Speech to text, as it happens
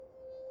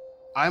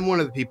I'm one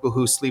of the people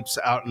who sleeps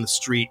out in the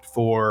street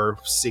for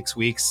 6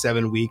 weeks,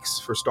 7 weeks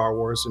for Star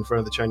Wars in front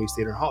of the Chinese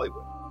Theater in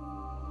Hollywood.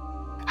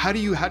 How do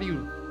you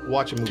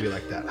watch a movie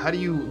like that? How do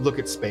you look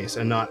at space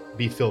and not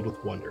be filled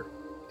with wonder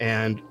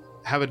and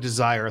have a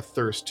desire, a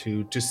thirst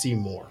to see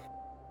more?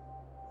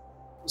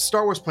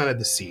 Star Wars planted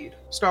the seed.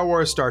 Star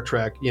Wars, Star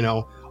Trek,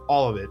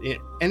 all of it.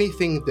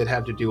 Anything that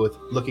had to do with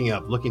looking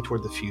up, looking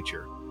toward the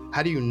future.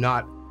 How do you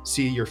not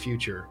see your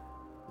future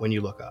when you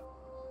look up?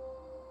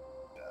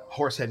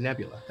 Horsehead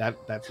Nebula,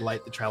 that's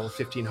light that traveled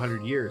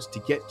 1,500 years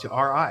to get to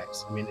our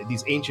eyes. I mean,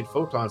 these ancient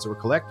photons that we're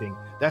collecting,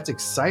 that's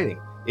exciting.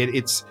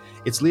 It's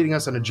leading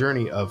us on a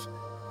journey of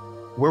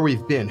where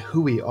we've been,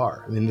 who we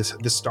are. I mean,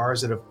 the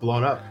stars that have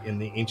blown up in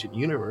the ancient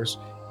universe,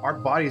 our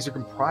bodies are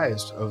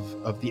comprised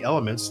of the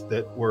elements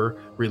that were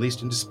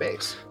released into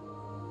space.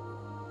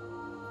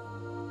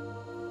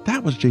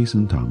 That was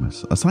Jason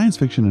Thomas, a science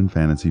fiction and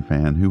fantasy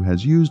fan who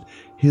has used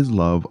his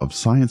love of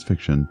science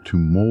fiction to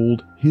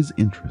mold his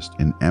interest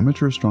in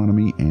amateur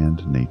astronomy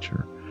and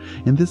nature.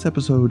 In this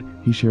episode,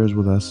 he shares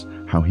with us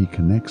how he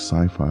connects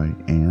sci-fi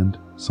and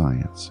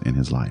science in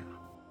his life.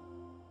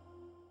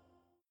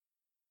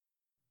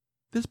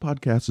 This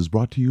podcast is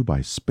brought to you by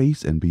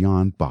Space and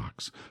Beyond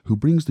Box, who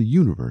brings the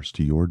universe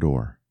to your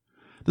door.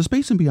 The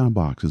Space and Beyond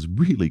box is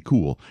really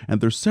cool,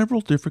 and there's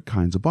several different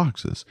kinds of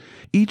boxes,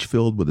 each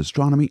filled with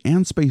astronomy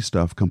and space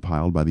stuff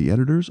compiled by the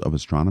editors of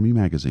Astronomy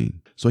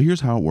Magazine. So here's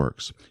how it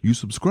works. You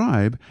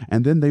subscribe,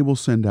 and then they will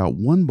send out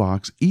one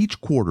box each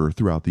quarter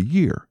throughout the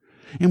year.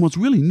 And what's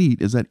really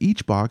neat is that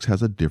each box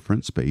has a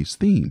different space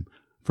theme.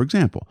 For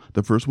example,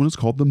 the first one is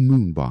called the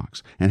Moon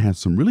Box and has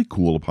some really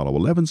cool Apollo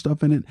 11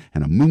 stuff in it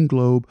and a moon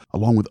globe,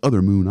 along with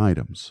other moon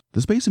items. The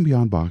Space and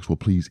Beyond box will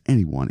please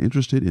anyone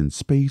interested in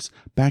space,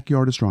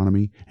 backyard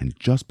astronomy, and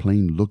just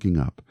plain looking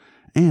up.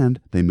 And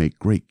they make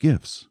great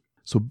gifts.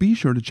 So be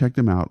sure to check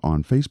them out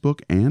on Facebook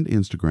and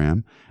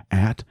Instagram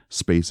at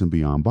Space and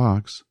Beyond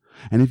Box.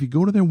 And if you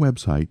go to their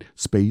website,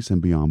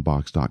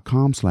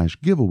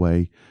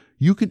 spaceandbeyondbox.com/giveaway,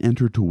 you can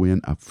enter to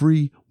win a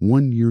free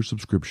 1-year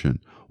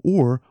subscription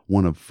or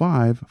one of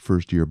 5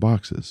 first-year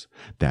boxes.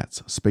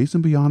 That's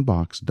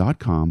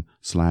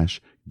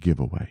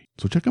spaceandbeyondbox.com/giveaway.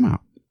 So check them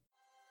out.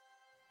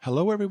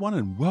 Hello, everyone,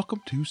 and welcome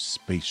to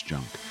Space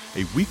Junk,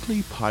 a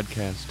weekly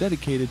podcast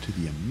dedicated to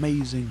the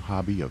amazing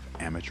hobby of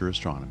amateur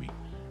astronomy.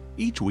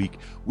 Each week,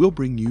 we'll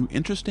bring you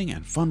interesting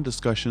and fun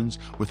discussions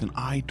with an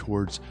eye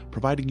towards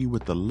providing you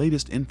with the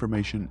latest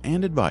information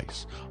and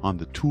advice on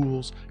the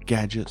tools,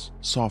 gadgets,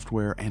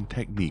 software, and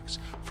techniques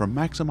for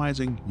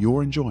maximizing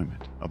your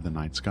enjoyment of the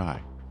night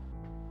sky.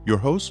 Your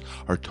hosts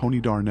are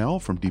Tony Darnell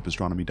from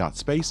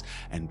deepastronomy.space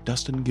and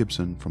Dustin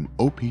Gibson from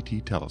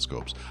OPT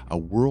Telescopes, a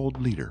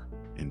world leader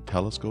in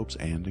telescopes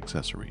and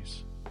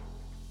accessories.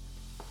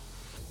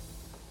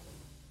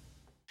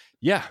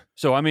 Yeah,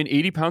 so I'm in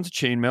 80 pounds of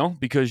chainmail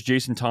because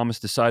Jason Thomas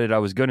decided I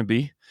was going to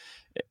be.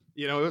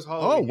 It was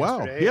Halloween. Oh, wow.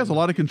 Yesterday, He has a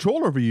lot of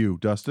control over you,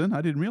 Dustin.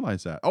 I didn't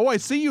realize that. Oh, I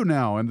see you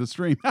now in the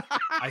stream.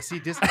 I see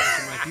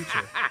discounts in my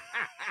future.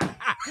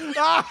 This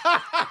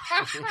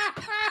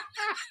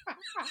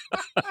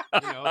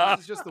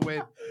is just the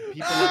way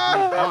people like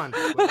me bond.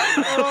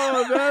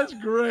 Oh, that's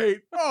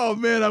great. Oh,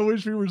 man, I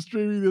wish we were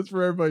streaming this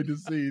for everybody to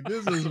see.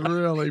 This is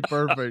really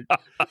perfect.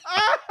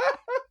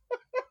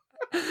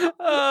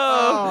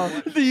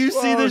 Do you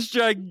see this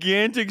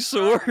gigantic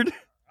sword?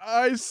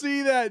 I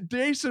see that.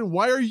 Jason,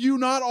 why are you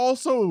not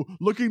also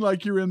looking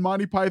like you're in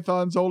Monty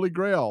Python's Holy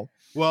Grail?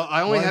 Well,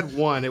 I only had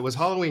one. It was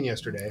Halloween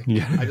yesterday.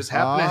 Yeah. I just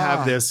happened to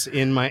have this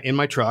in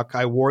my truck.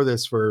 I wore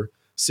this for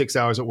 6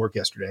 hours at work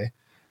yesterday,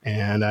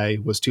 and I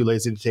was too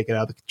lazy to take it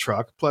out of the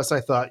truck. Plus,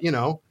 I thought,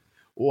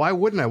 why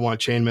wouldn't I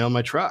want chainmail in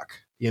my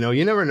truck? You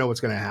never know what's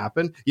going to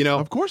happen.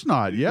 Of course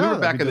not. Yeah.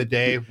 Remember back in the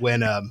day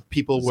when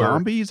people were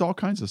zombies, all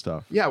kinds of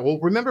stuff. Yeah. Well,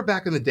 remember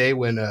back in the day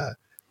when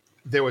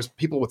there was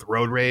people with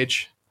road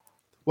rage.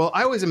 Well,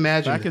 I always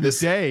imagined back in the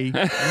day.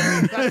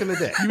 Back in the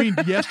day. You mean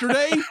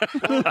yesterday?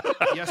 Well,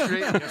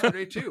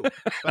 yesterday too.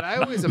 But I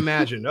always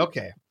imagined.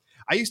 Okay,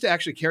 I used to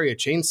actually carry a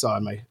chainsaw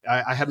in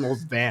I had an old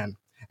van,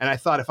 and I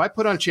thought if I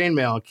put on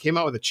chainmail and came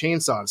out with a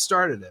chainsaw and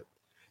started it,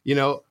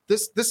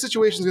 this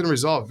situation is going to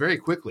resolve very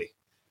quickly.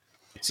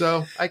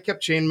 So I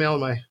kept chainmail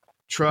in my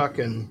truck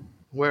and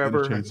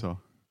wherever. And a chainsaw.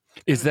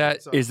 Is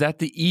that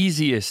the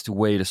easiest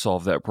way to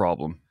solve that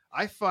problem?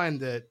 I find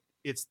that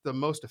it's the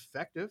most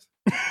effective.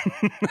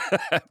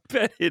 I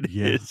bet it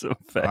is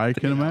effective. I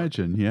can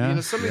imagine. Yeah.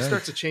 Somebody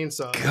starts a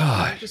chainsaw.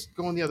 God, I'm just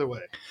going the other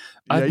way.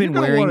 I've been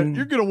wearing.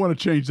 You're going to want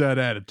to change that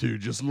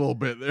attitude just a little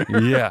bit there.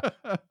 Yeah.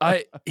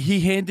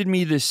 He handed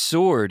me this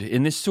sword,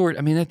 and this sword,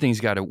 that thing's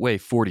got to weigh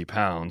 40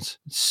 pounds.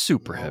 It's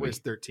super heavy. Always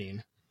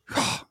 13.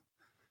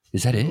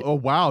 Is that it? Oh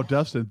wow,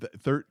 Dustin!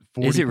 40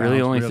 is it really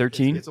only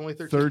 13? It's only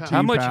 13.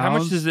 How much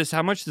does this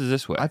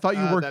weigh? I thought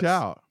you worked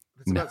out.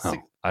 No,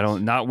 I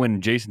don't. Not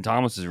when Jason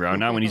Thomas is around.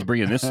 Not when he's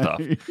bringing this stuff.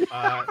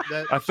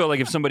 I feel like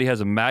if somebody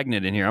has a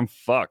magnet in here, I'm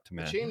fucked,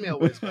 man. The chainmail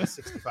weighs about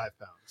 65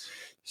 pounds.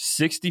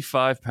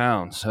 65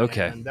 pounds.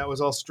 Okay. And that was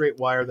all straight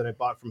wire that I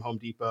bought from Home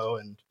Depot,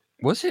 and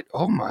Was it?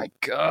 Oh my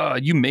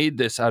God. You made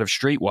this out of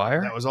straight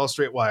wire? That was all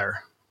straight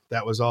wire.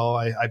 That was all.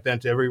 I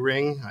bent every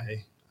ring.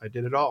 I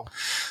did it all.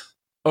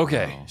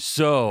 Okay, Wow.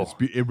 so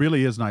It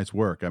really is nice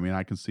work. I mean,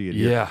 I can see it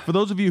here. Yeah. For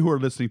those of you who are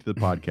listening to the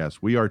podcast,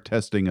 we are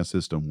testing a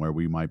system where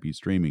we might be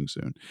streaming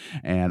soon.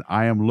 And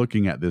I am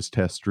looking at this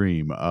test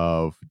stream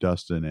of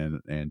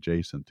Dustin and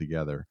Jason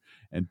together.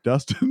 And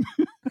Dustin,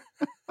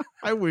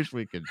 I wish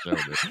we could show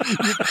this.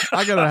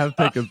 I'm gonna have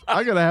to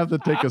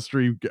take a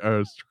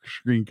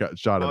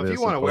screenshot of If this.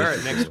 you want to wear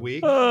it next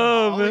week,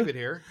 Oh, I'll man. leave it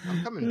here.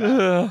 I'm coming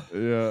back.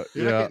 Yeah,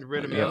 You're not getting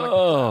rid of me. I'm not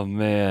Oh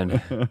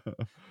man,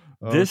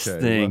 this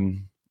Okay,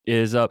 thing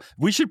is up.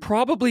 We should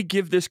probably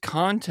give this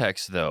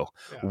context though.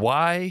 Yeah.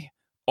 Why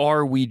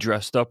are we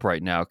dressed up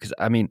right now? Because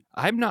I mean,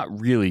 I'm not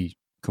really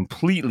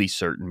completely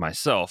certain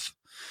myself.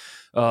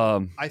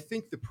 I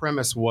think the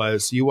premise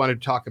was you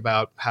wanted to talk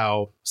about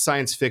how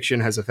science fiction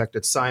has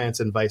affected science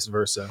and vice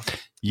versa.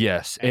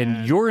 Yes,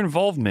 and your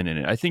involvement in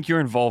it. I think your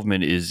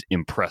involvement is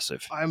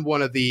impressive. I'm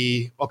one of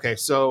the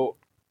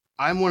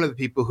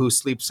people who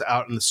sleeps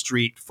out in the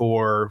street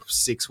for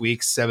 6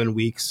 weeks, 7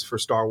 weeks for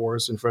Star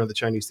Wars in front of the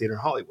Chinese Theater in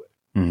Hollywood.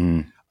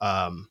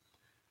 Mm-hmm.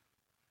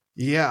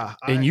 Yeah,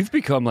 and you've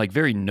become like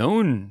very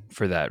known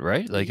for that,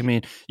 right? Like, I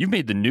mean, you've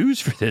made the news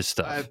for this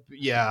stuff.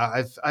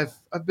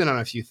 I've been on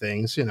a few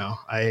things. You know,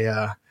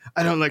 I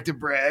don't like to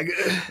brag.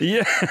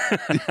 Yeah,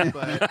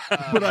 but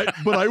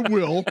I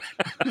will.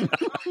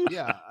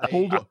 Yeah,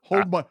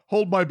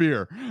 hold my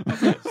beer.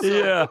 Okay, so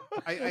yeah.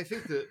 I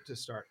think to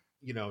start,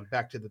 you know,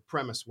 back to the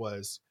premise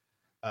was,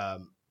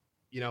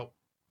 you know,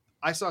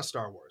 I saw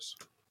Star Wars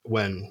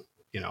when,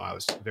 you know, I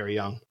was very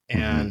young,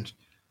 and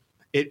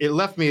it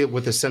left me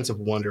with a sense of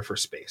wonder for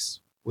space,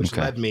 which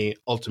led me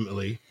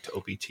ultimately to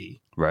OPT.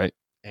 Right.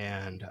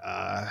 And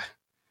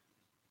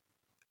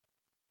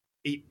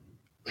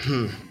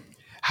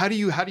how do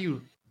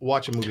you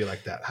watch a movie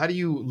like that? How do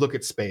you look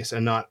at space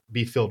and not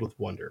be filled with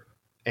wonder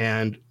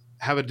and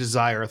have a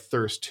desire, a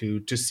thirst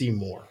to see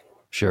more?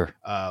 Sure.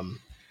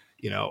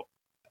 You know,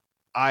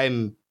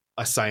 I'm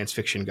a science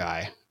fiction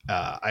guy.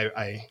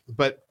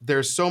 But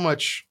there's so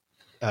much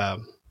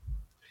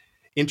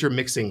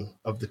intermixing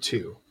of the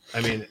two. I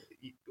mean,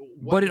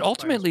 but it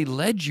ultimately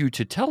led you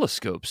to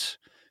telescopes,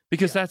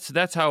 because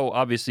that's how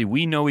obviously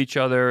we know each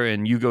other,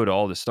 and you go to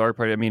all the star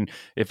parties. I mean,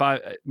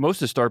 most of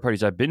the star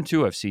parties I've been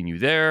to, I've seen you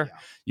there. Yeah.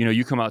 You know,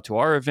 you come out to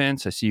our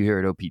events, I see you here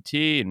at OPT,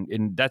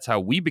 and that's how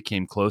we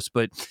became close.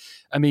 But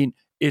I mean,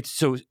 it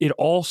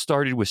all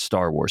started with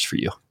Star Wars for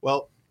you.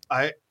 Well,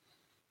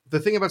 the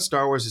thing about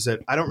Star Wars is that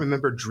I don't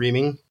remember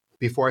dreaming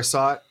before I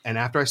saw it, and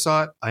after I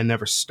saw it, I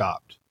never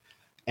stopped.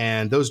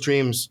 And those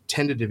dreams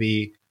tended to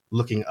be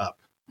looking up.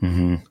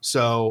 Mm-hmm.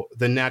 So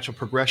the natural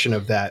progression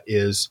of that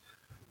is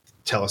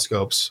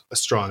telescopes,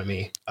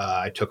 astronomy.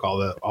 I took all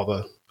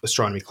the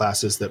astronomy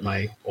classes that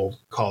my old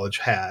college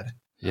had.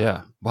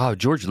 Yeah. Wow.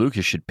 George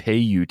Lucas should pay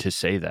you to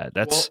say that.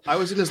 Well, I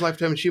was in his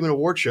Lifetime Achievement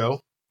Award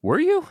show. Were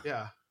you?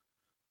 Yeah.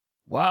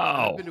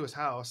 Wow. I've been to his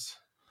house.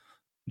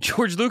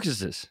 George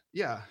Lucas's?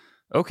 Yeah.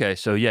 Okay.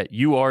 So yeah,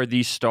 you are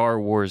the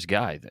Star Wars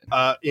guy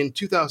then. In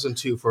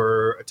 2002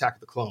 for Attack of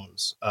the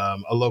Clones, a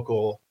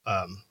local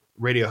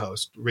radio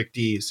host, Rick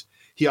Dees,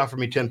 he offered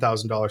me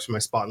 $10,000 for my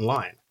spot in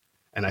line.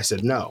 And I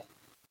said no.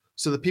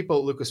 So the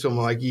people at Lucasfilm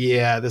were like,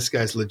 yeah, this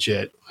guy's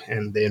legit.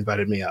 And they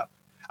invited me up.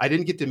 I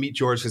didn't get to meet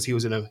George because he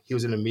was in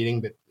a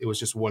meeting, but it was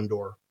just one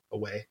door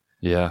away.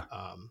 Yeah.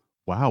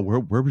 Wow.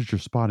 Where was your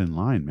spot in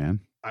line,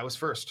 man? I was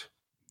first.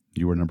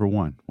 You were number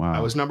one. Wow. I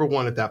was number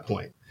one at that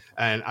point.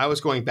 And I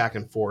was going back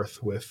and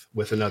forth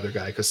with another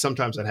guy because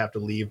sometimes I'd have to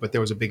leave, but there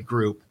was a big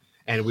group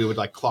and we would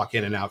like clock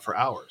in and out for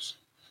hours.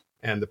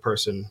 And the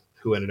person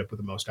who ended up with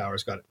the most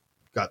hours got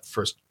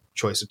first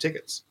choice of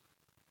tickets.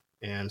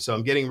 And so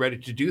I'm getting ready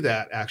to do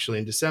that actually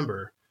in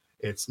December.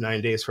 It's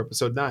 9 days for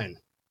episode 9.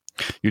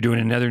 You're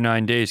doing another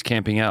 9 days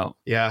camping out.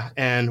 Yeah.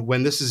 And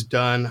when this is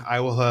done, I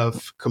will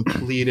have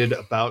completed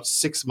about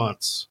 6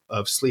 months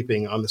of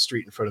sleeping on the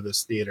street in front of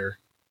this theater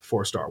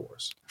for Star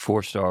Wars.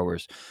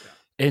 Yeah.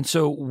 And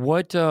so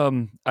what,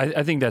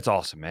 I think that's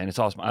awesome, man. It's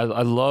awesome.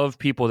 I love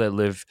people that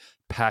live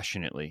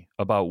passionately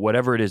about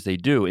whatever it is they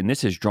do. And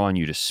this has drawn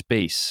you to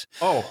space.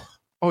 Oh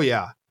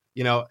yeah.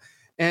 You know,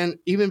 and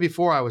even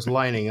before I was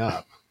lining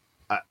up,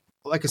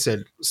 like I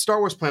said, Star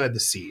Wars planted the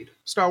seed.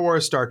 Star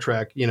Wars, Star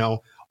Trek, you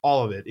know,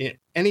 all of it.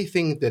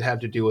 Anything that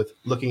had to do with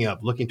looking up,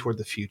 looking toward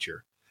the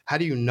future. How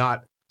do you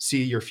not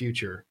see your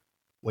future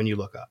when you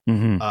look up?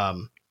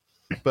 Mm-hmm.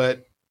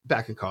 But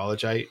back in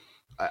college, I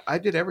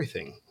did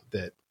everything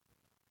that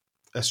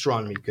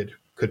astronomy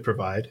could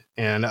provide,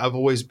 and I've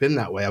always been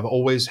that way. I've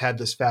always had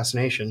this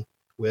fascination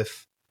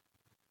with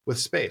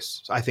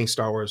space. So I think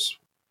Star Wars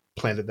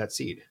planted that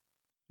seed.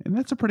 And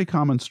that's a pretty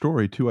common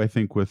story too, I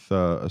think, with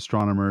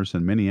astronomers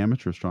and many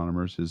amateur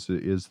astronomers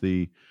is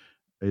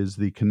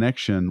the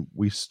connection.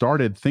 We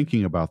started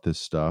thinking about this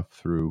stuff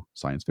through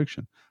science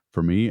fiction.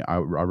 For me, I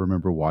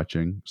remember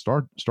watching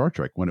Star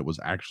Trek when it was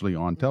actually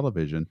on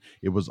television.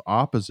 It was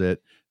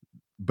opposite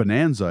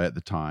Bonanza at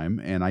the time,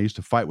 and I used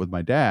to fight with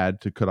my dad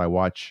could I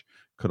watch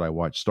could I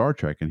watch Star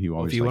Trek? And he Well,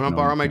 always if you want to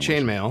borrow my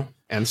chainmail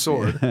and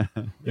sword,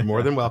 you're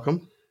more than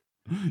welcome.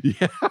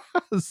 Yeah,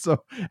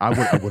 so I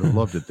would have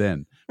loved it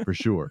then for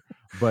sure.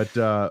 But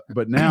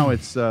now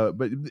it's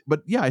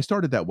but yeah, I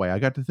started that way. I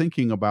got to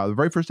thinking about the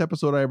very first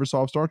episode I ever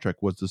saw of Star Trek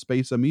was the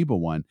Space Amoeba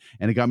one,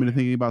 and it got me to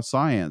thinking about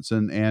science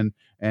and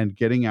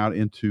getting out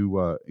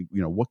into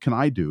what can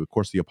I do? Of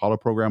course, the Apollo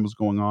program was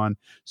going on,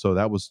 so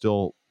that was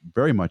still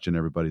very much in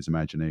everybody's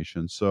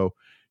imagination. So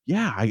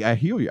yeah, I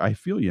hear you. I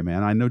feel you,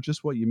 man. I know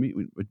just what you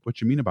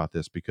mean about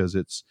this, because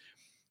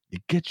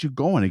it gets you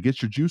going. It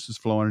gets your juices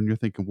flowing, and you're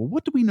thinking, well,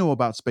 what do we know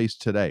about space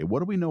today? What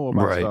do we know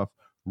about stuff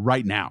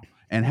right now?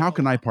 And how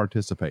can I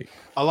participate?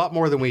 A lot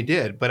more than we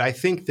did. But I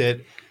think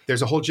that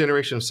there's a whole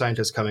generation of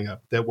scientists coming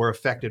up that were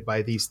affected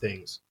by these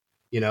things.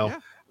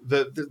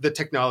 The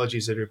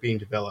technologies that are being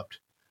developed.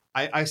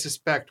 I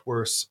suspect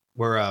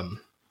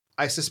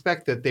I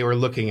suspect that they were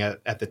looking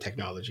at the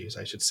technologies,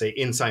 I should say,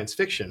 in science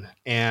fiction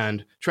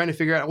and trying to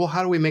figure out, well,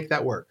 how do we make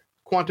that work?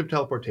 Quantum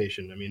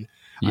teleportation. I mean,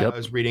 I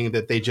was reading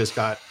that they just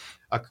got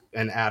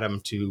an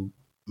atom to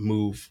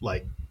move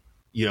like,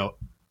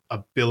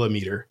 a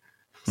millimeter,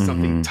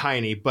 something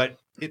tiny, but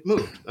it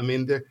moved. I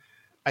mean,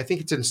 I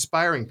think it's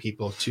inspiring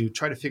people to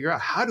try to figure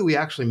out, how do we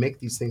actually make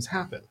these things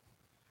happen?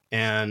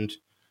 And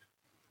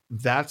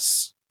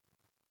that's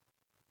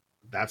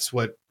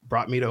what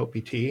brought me to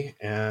OPT,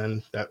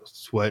 and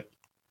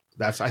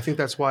I think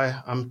that's why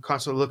I'm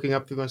constantly looking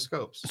up through my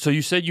scopes. So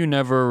you said you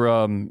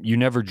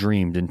never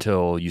dreamed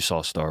until you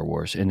saw Star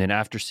Wars, and then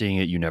after seeing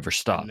it, you never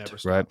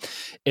stopped, right?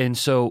 And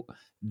so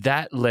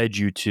that led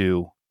you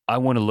to, I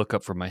want to look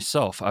up for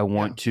myself. I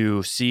want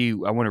to see.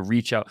 I want to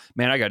reach out.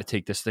 Man, I got to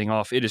take this thing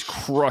off. It is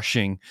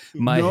crushing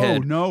my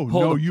head.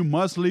 No, you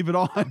must leave it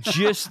on.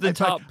 Just the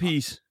top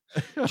piece.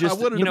 Just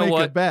I wanted to make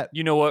a bet.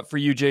 You know what? For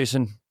you,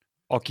 Jason,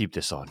 I'll keep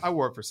this on. I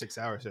wore it for 6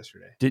 hours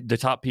yesterday. The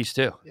top piece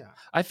too. Yeah.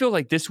 I feel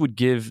like this would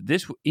give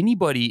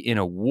anybody in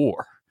a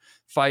war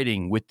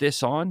fighting with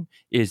this on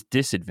is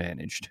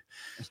disadvantaged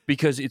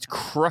because it's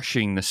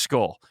crushing the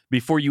skull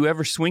before you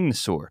ever swing the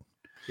sword.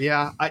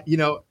 Yeah,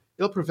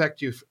 it'll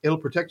protect you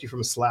from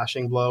a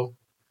slashing blow,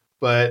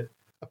 but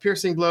a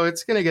piercing blow,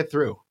 it's going to get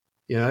through.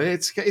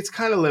 It's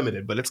kind of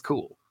limited, but it's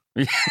cool.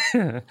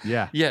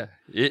 Yeah. Yeah,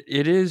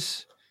 it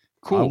is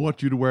cool. I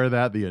want you to wear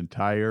that the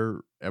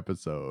entire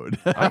episode.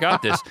 I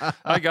got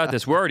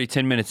this. We're already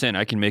 10 minutes in.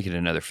 I can make it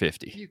another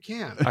 50. You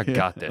can. I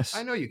got this.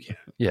 I know you can.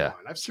 Yeah.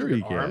 I've seen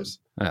your arms.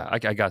 Yeah, I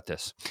got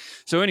this.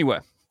 So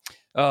anyway,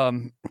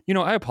 I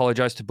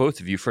apologize to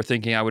both of you for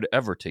thinking I would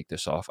ever take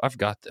this off. I've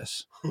got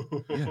this.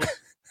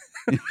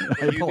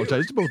 I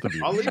apologize to both of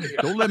you. I'll leave it here.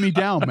 Don't let me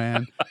down,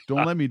 man.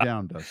 Don't let me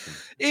down, Dustin.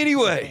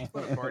 Anyway,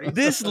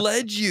 this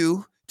led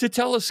you to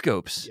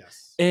telescopes.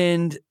 Yes.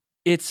 And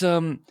it's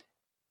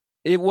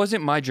it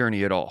wasn't my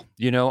journey at all.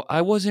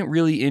 I wasn't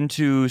really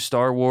into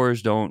Star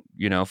Wars. Don't,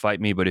 fight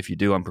me. But if you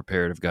do, I'm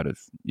prepared. I've got a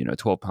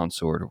 12-pound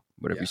sword or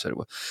whatever you said it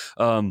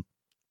was.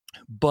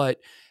 But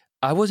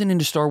I wasn't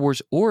into Star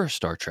Wars or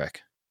Star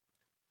Trek.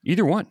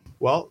 Either one.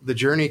 Well, the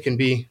journey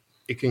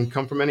can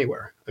come from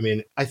anywhere. I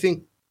mean, I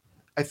think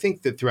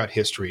that throughout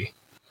history,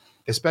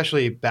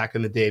 especially back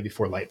in the day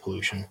before light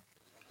pollution,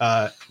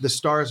 the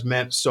stars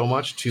meant so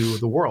much to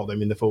the world. I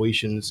mean, the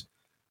Phoenicians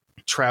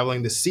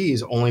traveling the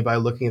seas only by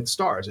looking at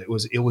stars. It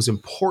was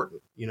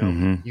important.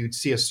 You'd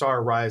see a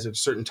star rise at a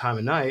certain time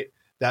of night.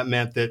 That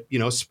meant that,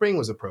 spring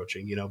was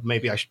approaching.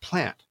 Maybe I should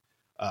plant.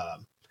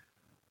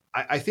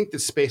 I think that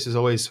space has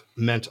always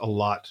meant a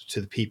lot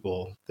to the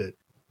people that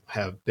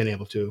have been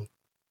able to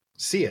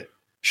see it.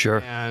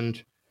 Sure.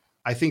 And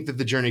I think that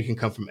the journey can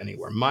come from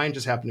anywhere. Mine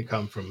just happened to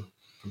come from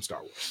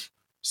Star Wars.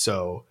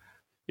 So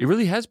it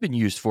really has been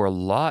used for a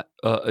lot,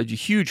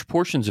 huge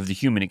portions of the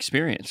human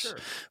experience.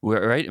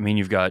 Sure. Right? I mean,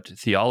 you've got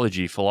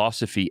theology,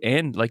 philosophy,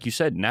 and like you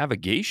said,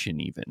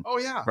 navigation even. Oh,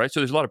 yeah. Right? So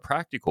there's a lot of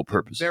practical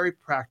purpose. Very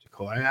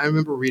practical. I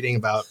remember reading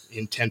about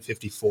in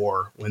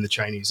 1054 when the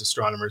Chinese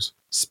astronomers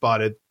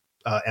spotted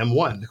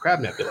M1, the Crab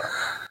Nebula.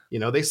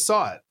 They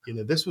saw it.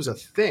 This was a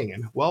thing.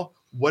 And, well,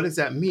 what does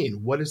that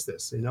mean? What is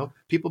this?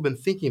 People have been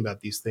thinking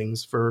about these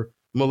things for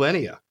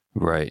millennia.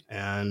 Right.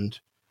 And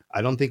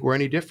I don't think we're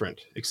any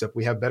different, except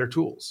we have better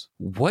tools.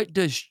 What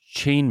does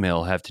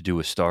chainmail have to do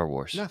with Star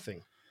Wars?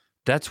 Nothing.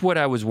 That's what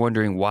I was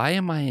wondering. Why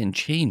am I in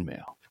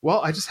chainmail?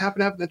 Well, I just happen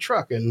to have it in the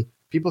truck, and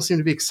people seem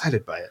to be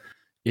excited by it.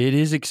 It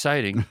is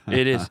exciting.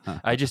 It is.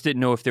 I just didn't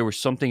know if there was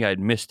something I'd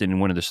missed in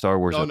one of the Star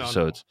Wars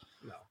episodes.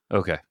 No.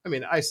 Okay. I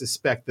mean, I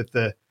suspect that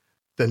the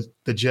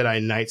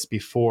Jedi Knights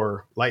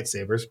before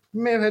lightsabers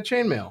may have had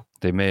chainmail.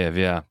 They may have,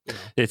 yeah.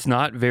 It's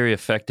not very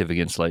effective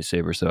against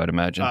lightsabers, though, I'd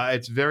imagine.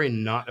 It's very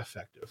not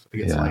effective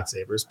against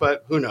lightsabers,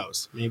 but who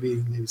knows?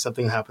 Maybe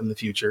something will happen in the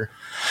future.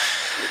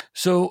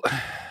 So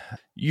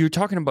you're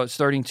talking about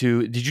starting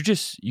to, you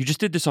just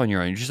did this on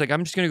your own. You're just like,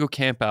 I'm just going to go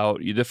camp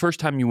out. The first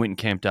time you went and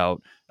camped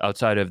out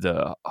outside of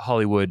the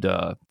Hollywood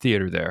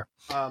theater there.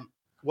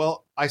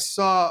 Well, I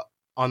saw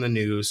on the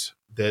news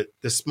that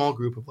this small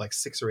group of like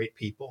 6 or 8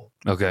 people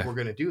were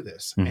going to do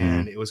this,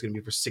 and it was going to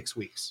be for 6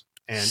 weeks.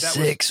 And that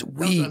was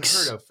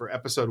unheard of for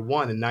episode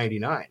 1 in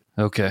 99.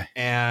 Okay.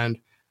 And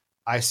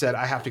I said,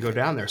 I have to go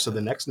down there. So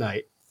the next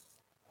night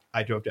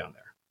I drove down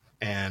there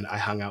and I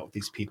hung out with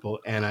these people,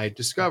 and I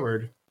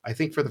discovered, I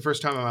think for the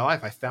first time in my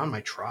life, I found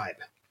my tribe.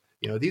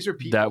 These are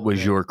people that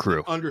was your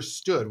crew.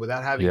 Understood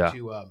without having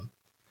to,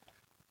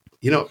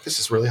 this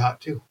is really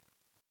hot too.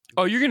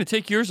 Oh, you're going to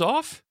take yours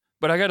off?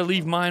 But I got to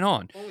leave mine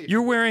on.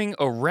 You're wearing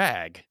a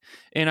rag,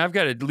 and I've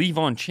got to leave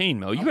on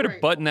chainmail. You better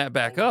button that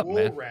back up,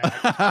 man.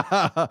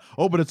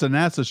 Oh, but it's a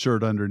NASA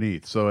shirt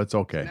underneath, so it's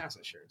okay.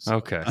 NASA shirt. So,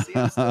 okay. See,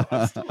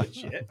 I'm still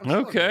legit.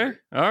 Okay.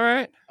 All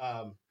right.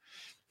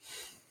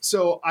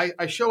 So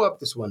I show up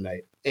this one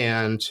night,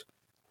 and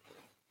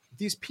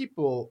these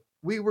people,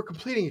 we were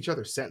completing each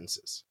other's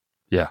sentences.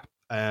 Yeah.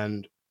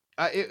 And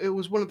it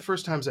was one of the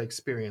first times I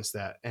experienced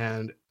that.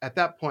 And at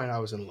that point, I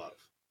was in love.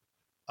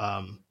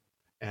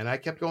 And I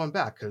kept going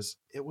back because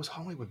it was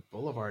Hollywood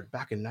Boulevard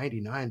back in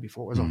 '99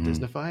 before it was all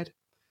Disneyfied.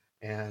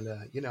 And,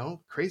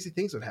 crazy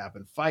things would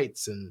happen,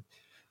 fights and,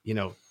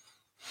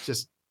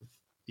 just,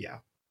 yeah.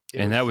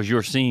 And that was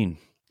your scene.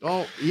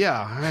 Oh,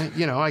 yeah.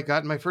 I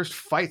got my first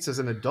fights as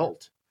an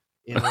adult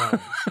in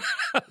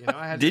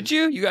lines. Did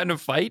you? You got in a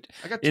fight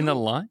in the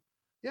line?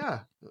 Yeah.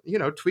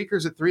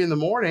 Tweakers at 3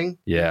 a.m.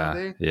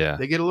 Yeah.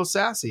 They get a little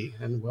sassy.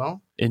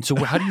 And so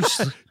how do you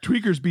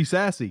tweakers be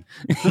sassy?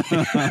 They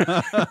get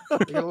a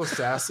little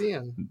sassy,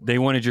 and they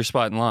wanted your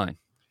spot in line.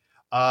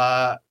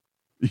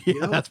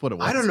 That's what it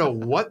was. I don't know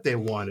what they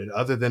wanted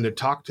other than to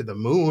talk to the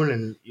moon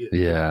and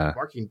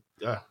barking.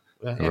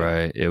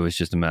 Right. It was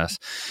just a mess.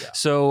 Yeah.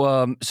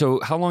 So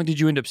how long did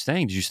you end up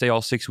staying? Did you stay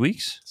all 6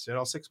 weeks? Stayed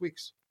all 6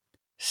 weeks.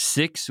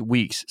 6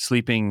 weeks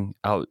sleeping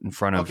out in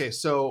front of. Okay.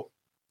 So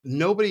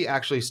nobody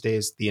actually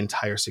stays the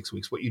entire 6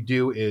 weeks. What you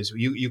do is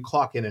you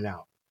clock in and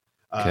out.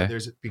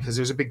 Because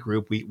there's a big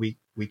group. We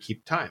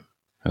keep time.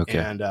 Okay.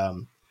 And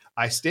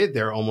I stayed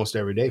there almost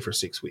every day for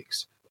 6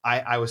 weeks.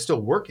 I was still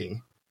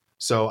working.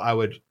 So I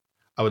would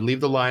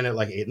leave the line at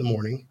like 8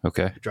 a.m.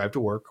 Okay. Drive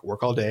to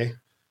work all day,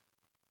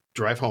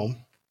 drive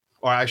home,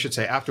 or I should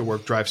say after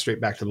work, drive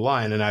straight back to the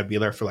line, and I'd be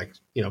there for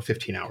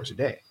 15 hours a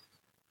day.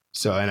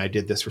 So, and I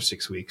did this for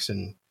 6 weeks,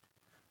 and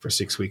for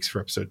 6 weeks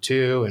for episode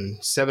 2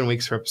 and 7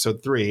 weeks for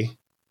episode 3.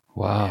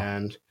 Wow.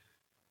 And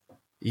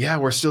yeah,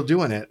 we're still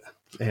doing it,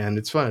 and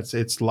it's fun. It's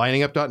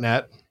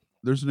liningup.net.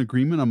 There's an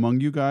agreement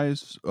among you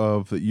guys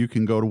of that you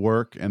can go to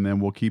work and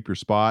then we'll keep your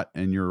spot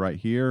and you're right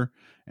here.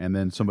 And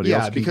then somebody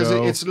else can because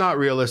go. it's not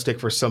realistic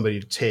for somebody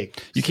to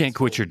take. You can't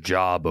quit your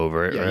job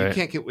over it, right?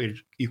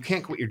 You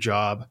can't quit your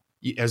job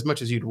as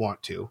much as you'd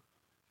want to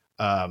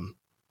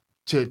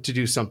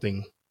do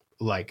something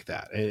like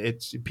that.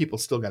 It's people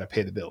still got to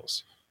pay the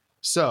bills.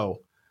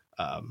 So,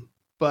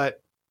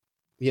 but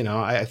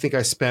I think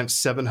I spent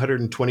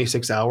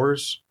 726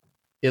 hours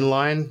in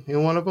line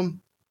in one of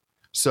them.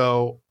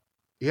 So,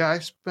 yeah, I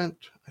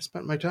spent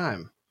my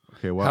time.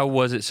 Okay, well, how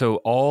was it? So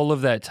all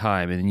of that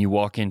time, and then you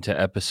walk into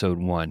episode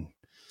 1.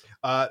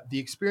 The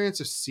experience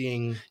of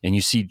seeing, and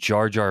you see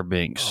Jar Jar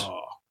Binks.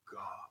 Oh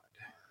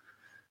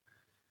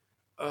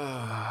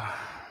God.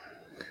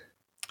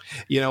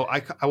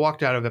 I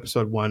walked out of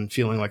episode 1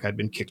 feeling like I'd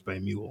been kicked by a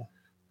mule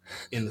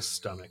in the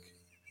stomach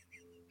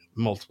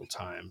multiple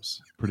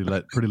times. Pretty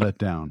let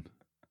down.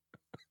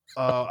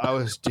 I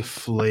was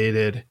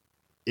deflated.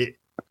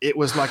 It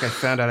was like I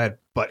found out I had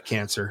butt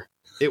cancer.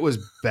 It was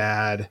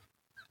bad.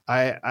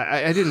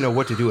 I didn't know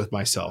what to do with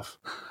myself.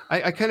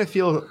 I kind of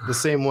feel the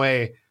same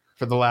way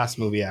for the last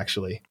movie,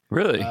 actually.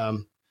 Really?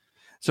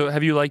 So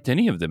have you liked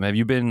any of them? Have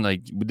you been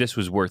like, this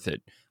was worth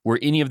it? Were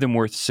any of them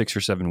worth 6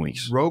 or 7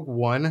 weeks? Rogue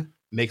One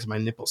makes my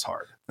nipples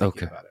hard.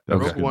 Okay. About it.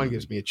 Rogue One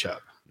gives me a chub.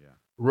 Yeah.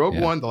 Rogue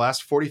One, the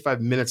last 45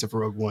 minutes of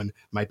Rogue One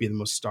might be the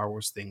most Star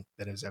Wars thing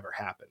that has ever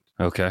happened.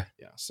 Okay.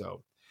 Yeah.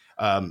 So,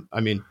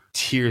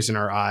 tears in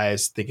our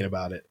eyes thinking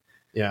about it.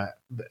 Yeah.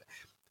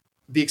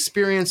 The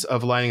experience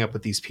of lining up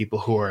with these people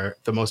who are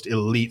the most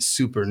elite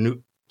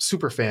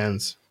super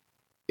fans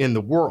in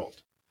the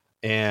world,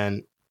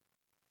 and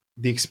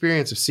the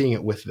experience of seeing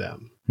it with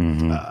them,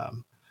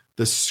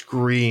 the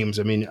screams.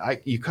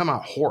 You come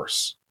out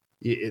hoarse.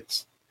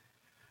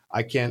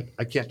 I can't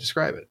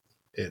describe it.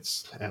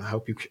 And I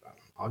hope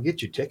I'll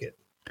get you a ticket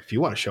if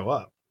you want to show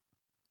up.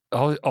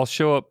 I'll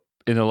show up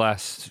in the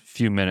last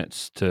few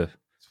minutes to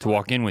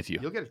walk in with you.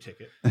 You'll get a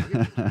ticket.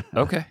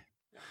 Okay.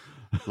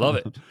 Love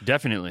it.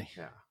 Definitely.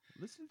 Yeah.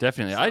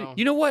 Definitely. So,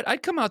 you know what?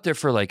 I'd come out there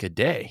for like a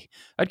day.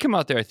 I'd come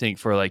out there, I think,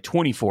 for like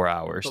 24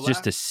 hours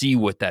just to see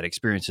what that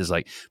experience is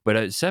like.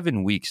 But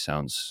 7 weeks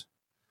sounds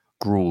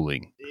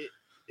grueling.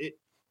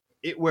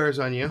 It wears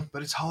on you,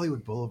 but it's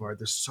Hollywood Boulevard.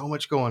 There's so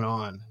much going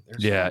on.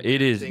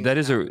 It is.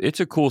 It's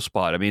a cool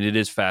spot. It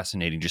is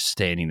fascinating just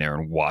standing there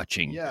and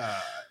watching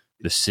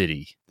the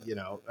city.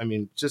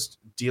 Just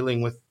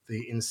dealing with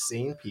the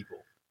insane people.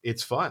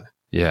 It's fun.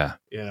 Yeah.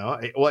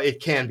 It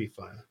can be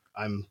fun.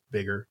 I'm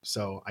bigger,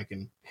 so I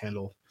can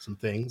handle some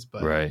things.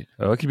 But right.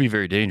 Oh, it could be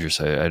very dangerous,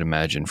 I'd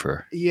imagine.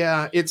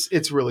 Yeah,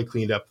 it's really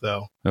cleaned up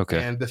though.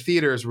 Okay. And the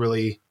theater has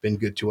really been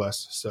good to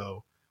us,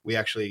 so we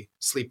actually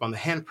sleep on the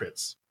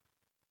handprints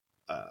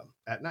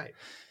at night.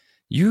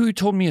 You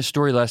told me a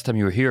story last time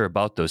you were here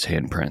about those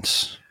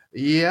handprints.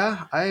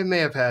 Yeah, I may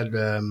have had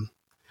a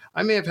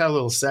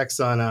little sex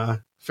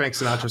on Frank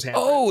Sinatra's hand.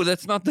 Oh,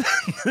 that's not the.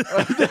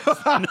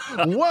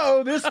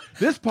 Whoa, this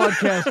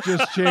podcast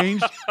just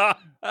changed.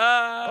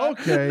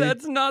 Okay.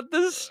 That's not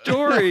the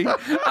story.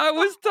 I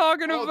was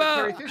talking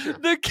about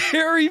the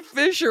Carrie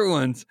Fisher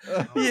ones.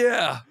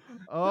 Yeah.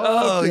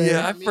 Oh, Okay.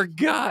 yeah, I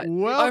forgot.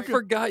 I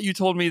forgot you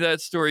told me that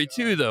story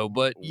too, though.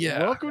 But yeah.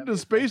 Welcome to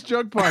Space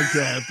Junk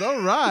Podcast.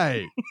 All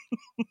right.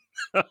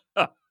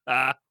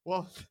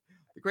 Well,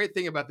 the great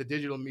thing about the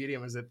digital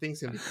medium is that things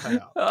can be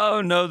cut out.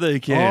 Oh, no,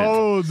 they can't.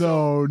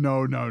 Oh,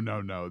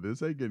 no.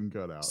 This ain't getting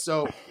cut out.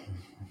 So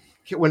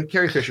when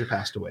Carrie Fisher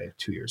passed away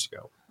 2 years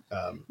ago,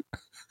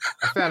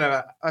 I found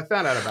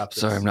out about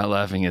this. Sorry, I'm not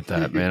laughing at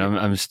that, man.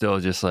 I'm still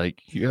just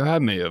like, yeah, I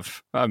may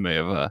have.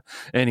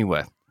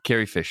 Anyway,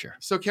 Carrie Fisher.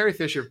 So Carrie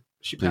Fisher,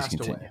 she passed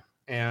away,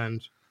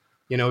 and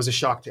it was a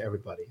shock to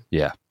everybody.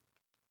 Yeah.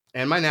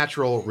 And my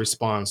natural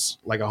response,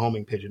 like a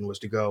homing pigeon, was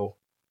to go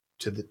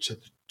to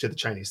the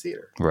Chinese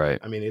theater. Right.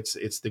 I mean,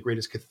 it's the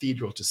greatest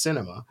cathedral to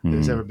cinema that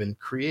has ever been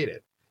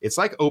created. It's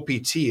like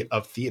OPT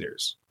of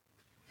theaters.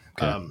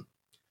 Okay.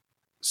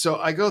 So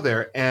I go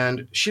there,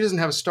 and she doesn't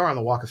have a star on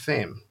the Walk of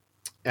Fame.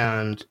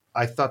 And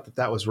I thought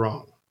that was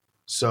wrong.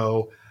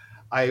 So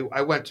I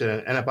went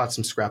and I bought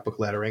some scrapbook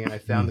lettering, and I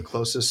found the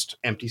closest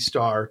empty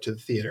star to the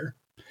theater.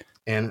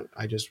 And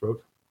I just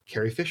wrote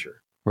Carrie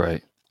Fisher.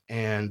 Right.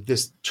 And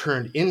this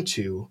turned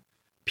into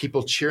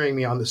people cheering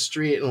me on the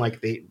street. And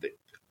like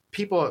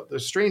the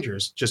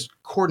strangers just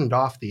cordoned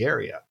off the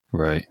area.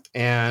 Right.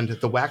 And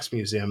the Wax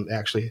Museum,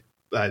 actually,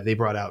 they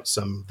brought out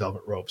some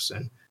velvet ropes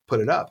and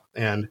put it up.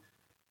 And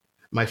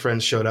my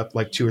friends showed up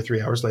like 2 or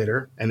 3 hours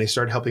later, and they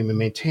started helping me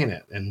maintain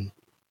it. And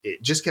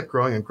it just kept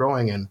growing and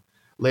growing. And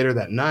later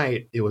that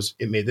night,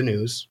 it made the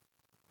news.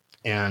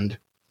 And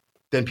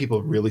then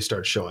people really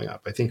started showing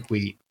up. I think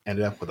we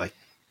ended up with like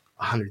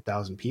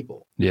 100,000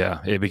 people. Yeah,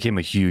 it became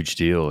a huge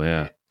deal.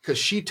 Yeah. Because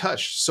she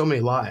touched so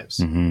many lives.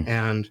 Mm-hmm.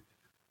 And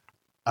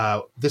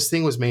this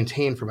thing was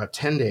maintained for about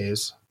 10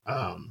 days.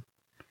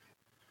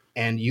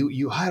 And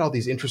you had all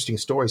these interesting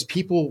stories.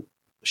 People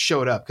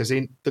showed up because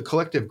the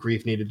collective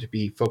grief needed to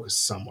be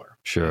focused somewhere.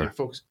 Sure.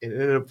 It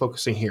ended up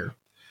focusing here.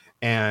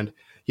 And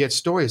you had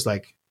stories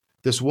like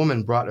this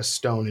woman brought a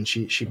stone and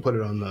she put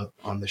it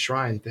on the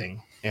shrine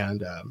thing.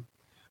 And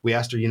we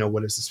asked her,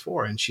 what is this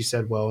for? And she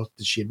said, well,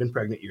 she had been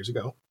pregnant years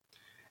ago,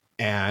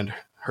 and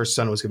her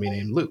son was going to be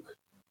named Luke.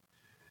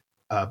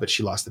 But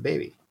she lost the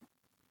baby.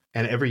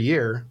 And every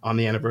year on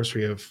the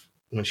anniversary of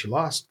when she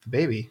lost the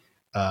baby,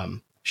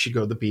 she'd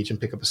go to the beach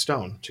and pick up a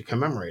stone to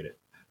commemorate it.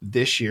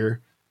 This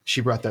year, she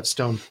brought that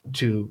stone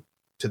to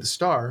the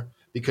star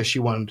because she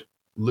wanted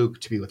Luke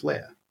to be with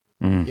Leia.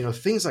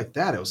 Things like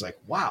that. It was like,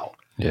 wow.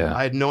 Yeah.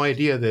 I had no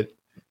idea that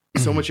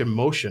so much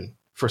emotion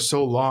for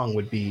so long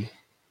would be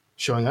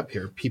showing up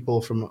here.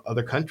 People from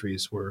other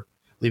countries were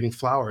leaving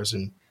flowers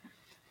and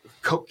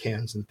Coke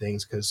cans and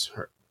things because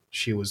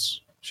she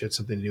had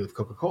something to do with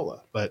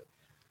Coca-Cola. But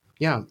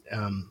yeah,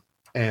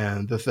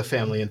 and the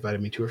family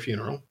invited me to her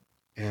funeral,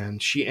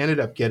 and she ended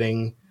up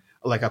getting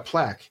like a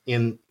plaque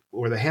in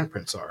where the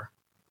handprints are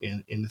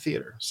in the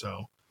theater.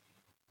 So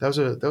that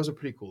was a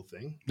pretty cool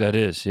thing. That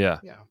is, yeah.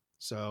 Yeah.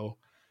 So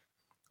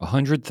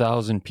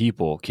 100,000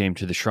 people came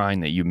to the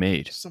shrine that you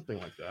made. Something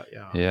like that.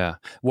 Yeah. Yeah.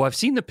 Well, I've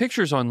seen the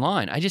pictures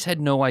online. I just had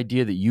no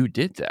idea that you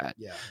did that.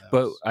 Yeah.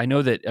 But I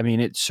know that,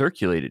 it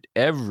circulated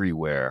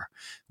everywhere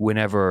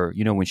whenever,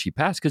 when she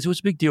passed, because it was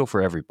a big deal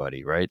for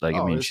everybody, right? Like,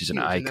 she's huge. an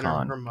icon. And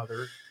then her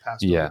mother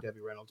passed away. Debbie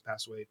Reynolds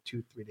passed away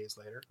 2-3 days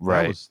later.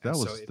 Right.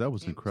 That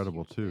was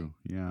incredible too.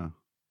 Yeah.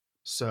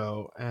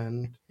 So,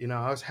 and,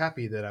 I was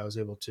happy that I was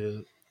able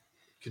to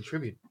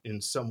contribute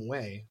in some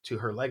way to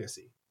her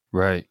legacy.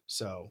 Right.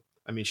 So,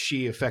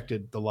 she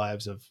affected the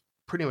lives of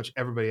pretty much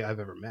everybody I've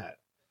ever met.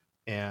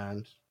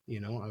 And,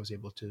 I was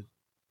able to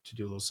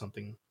do a little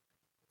something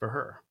for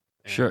her.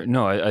 And sure.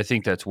 No, I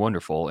think that's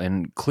wonderful.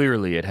 And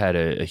clearly it had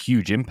a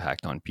huge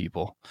impact on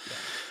people.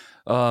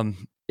 Yeah.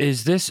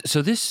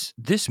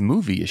 This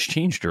movie has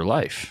changed her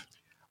life?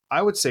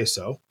 I would say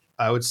so.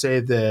 I would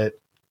say that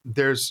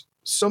there's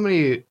so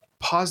many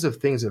positive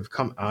things that have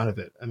come out of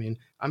it.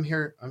 I'm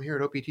here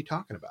at OPT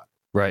talking about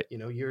it. Right.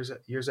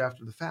 Years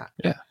after the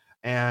fact. Yeah.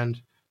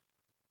 And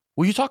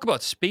well, you talk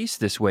about space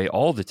this way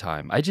all the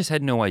time. I just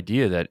had no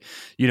idea that,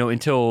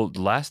 until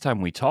the last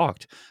time we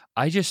talked,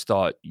 I just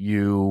thought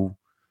you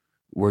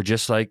were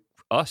just like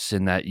us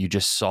in that you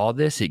just saw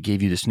this. It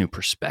gave you this new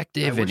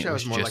perspective. I wish I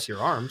was more like your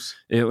arms.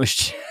 It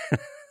was,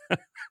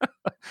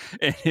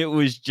 and it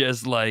was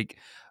just like,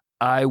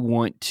 I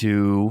want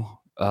to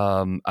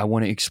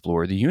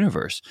explore the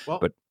universe. Well,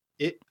 but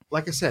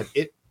like I said,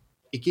 it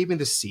gave me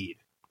the seed,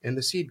 and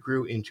the seed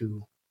grew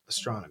into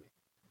astronomy.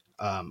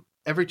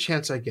 Every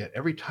chance I get,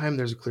 every time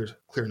there's a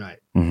clear night,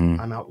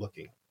 I'm out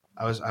looking.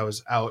 I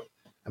was out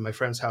at my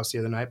friend's house the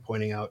other night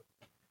pointing out,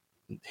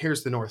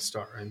 here's the North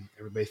Star, and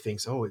everybody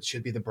thinks, oh, it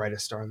should be the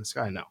brightest star in the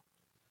sky.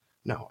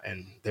 No.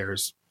 And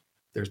there's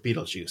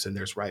Betelgeuse, and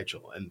there's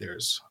Rigel, and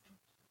there's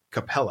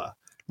Capella.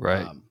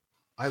 Right.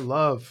 I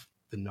love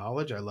the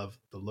knowledge. I love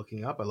the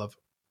looking up. I love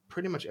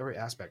pretty much every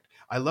aspect.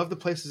 I love the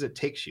places it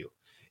takes you.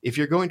 If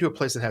you're going to a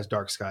place that has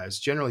dark skies,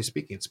 generally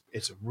speaking,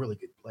 it's a really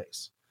good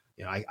place.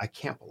 I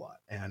camp a lot,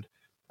 and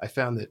I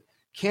found that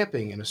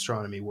camping and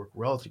astronomy work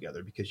well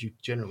together because you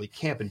generally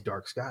camp in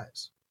dark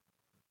skies.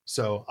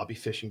 So I'll be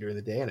fishing during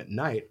the day, and at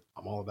night,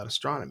 I'm all about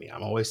astronomy.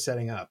 I'm always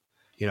setting up.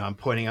 I'm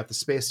pointing out the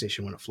space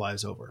station when it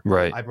flies over.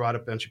 Right. I brought a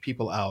bunch of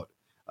people out.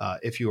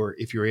 If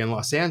you're in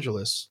Los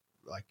Angeles,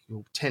 like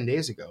 10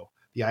 days ago,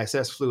 the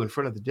ISS flew in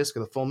front of the disk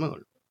of the full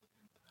moon.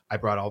 I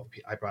brought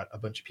a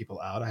bunch of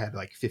people out. I had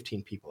like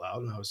 15 people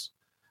out, and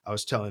I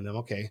was telling them,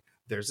 okay,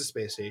 there's the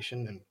space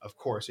station, and of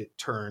course it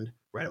turned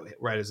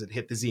right as it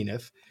hit the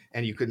zenith,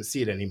 and you couldn't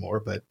see it anymore.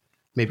 But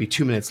maybe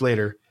 2 minutes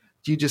later,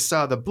 you just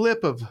saw the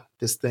blip of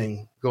this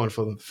thing going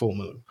for the full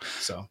moon.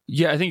 So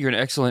yeah, I think you're an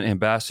excellent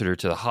ambassador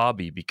to the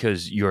hobby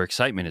because your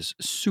excitement is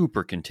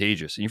super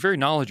contagious, and you're very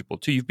knowledgeable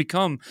too. You've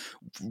become,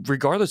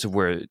 regardless of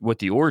what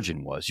the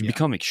origin was, you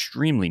become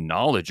extremely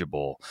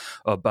knowledgeable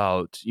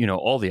about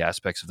all the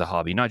aspects of the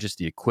hobby, not just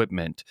the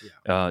equipment,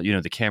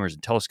 the cameras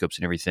and telescopes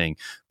and everything,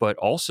 but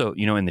also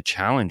in the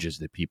challenges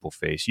that people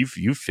face.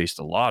 You've faced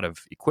a lot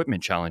of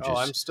equipment challenges. Oh,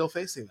 I'm still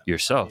facing them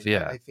yourself.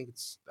 I think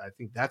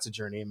that's a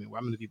journey. I mean,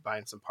 I'm going to be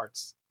buying some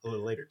parts a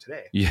little later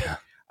today. Yeah.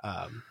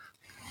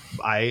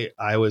 I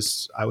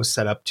was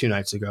set up 2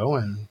 nights ago,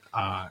 and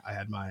I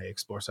had my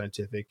Explore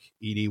Scientific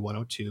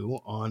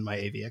ED-102 on my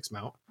AVX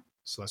mount,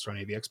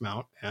 Celestron AVX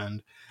mount,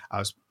 and I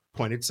was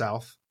pointed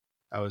south.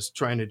 I was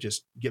trying to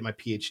just get my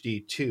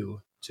PhD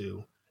to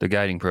the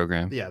guiding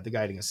program. Yeah, the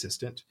guiding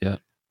assistant. Yeah.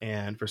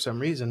 And for some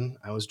reason,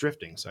 I was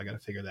drifting, so I got to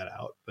figure that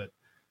out. But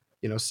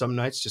some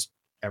nights just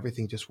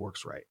everything just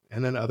works right,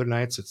 and then other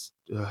nights it's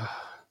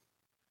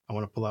I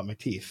want to pull out my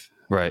teeth.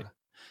 Right.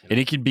 And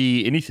it can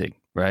be anything,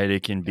 right?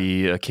 It can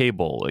be a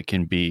cable. It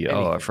can be,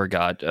 anything. I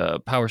forgot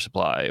power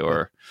supply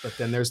or. But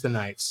then there's the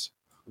nights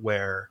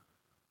where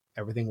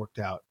everything worked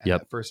out and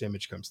that first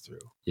image comes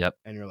through. Yep.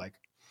 And you're like,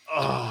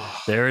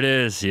 oh. There it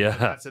is. Yeah.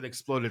 That's an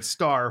exploded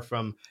star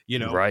from,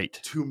 right.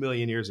 2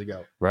 million years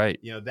ago. Right.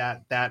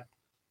 That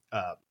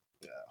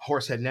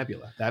Horsehead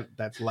Nebula,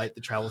 that's light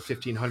that traveled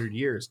 1,500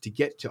 years to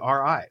get to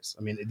our eyes.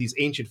 I mean, these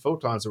ancient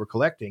photons that we're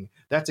collecting,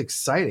 that's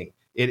exciting.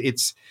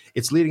 It's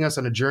leading us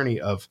on a journey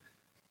of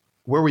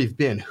where we've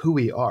been, who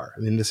we are.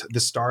 I mean, the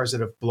stars that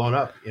have blown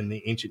up in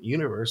the ancient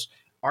universe,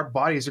 our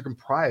bodies are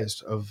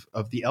comprised of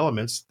the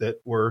elements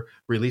that were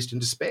released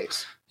into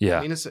space. Yeah.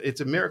 I mean,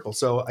 it's a miracle.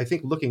 So I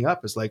think looking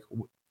up is like,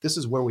 this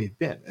is where we've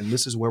been and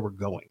this is where we're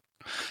going.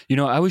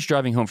 I was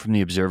driving home from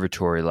the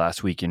observatory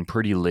last weekend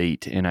pretty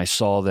late, and I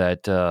saw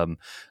that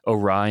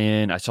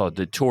Orion, I saw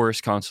the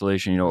Taurus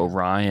constellation,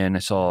 Orion, I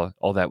saw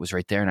all that was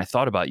right there. And I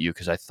thought about you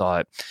because I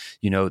thought,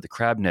 the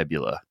Crab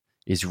Nebula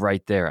is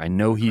right there. I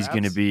know he's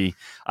going to be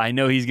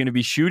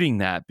shooting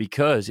that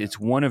because it's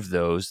one of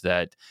those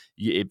that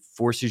it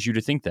forces you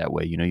to think that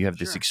way. You have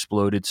this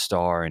exploded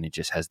star, and it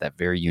just has that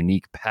very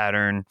unique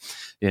pattern.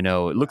 It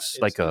looks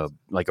like a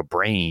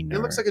brain.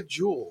 It looks like a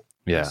jewel.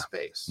 In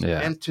space. Yeah.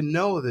 And to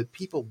know that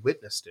people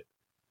witnessed it.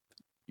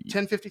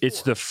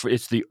 1054.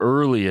 It's the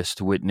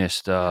earliest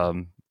witnessed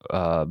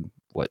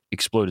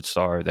exploded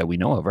star that we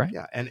know of, right?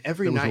 Yeah, and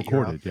every night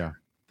recorded, you're out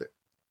there.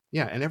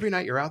 Yeah, and every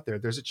night you're out there,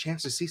 there's a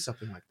chance to see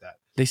something like that.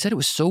 They said it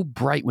was so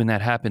bright when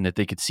that happened that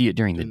they could see it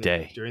during the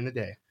day. During the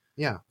day.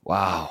 Yeah.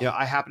 Wow.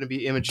 I happen to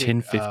be imaging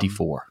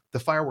 1054. The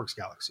fireworks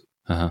galaxy.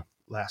 Uh-huh.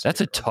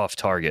 That's year, a tough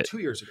target. 2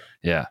 years ago.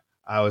 Yeah.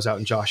 I was out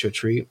in Joshua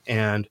Tree,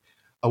 and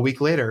a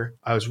week later,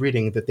 I was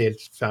reading that they had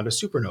found a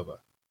supernova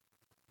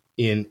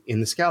in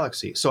this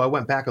galaxy. So I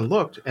went back and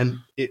looked, and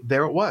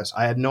there it was.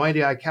 I had no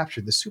idea I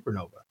captured the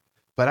supernova,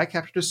 but I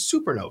captured a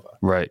supernova.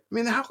 Right. I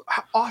mean, how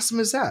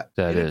awesome is that?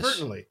 That is.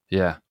 Inadvertently.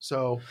 Yeah.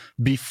 So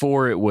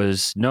before it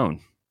was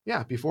known.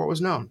 Yeah, before it was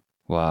known.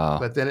 Wow.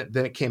 But then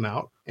it came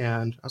out,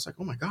 and I was like,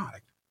 oh my God, I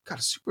got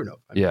a supernova.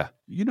 Yeah.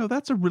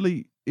 That's a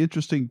really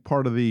interesting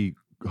part of the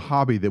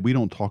hobby that we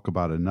don't talk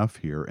about enough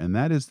here, and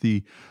that is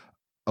the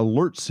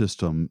alert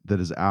system that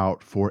is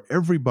out for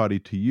everybody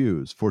to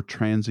use for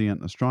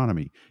transient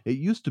astronomy. It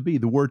used to be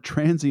the word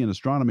transient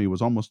astronomy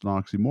was almost an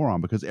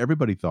oxymoron because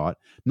everybody thought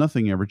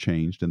nothing ever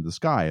changed in the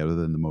sky other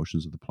than the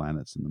motions of the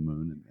planets and the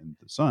moon and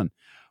the sun.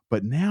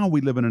 But now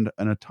we live in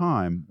a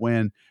time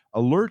when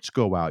alerts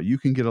go out. You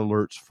can get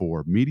alerts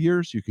for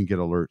meteors. You can get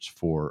alerts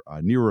for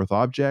near-Earth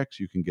objects.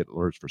 You can get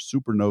alerts for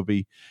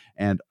supernovae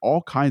and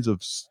all kinds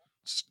of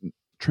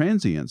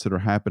transients that are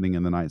happening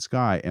in the night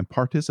sky and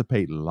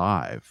participate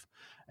live.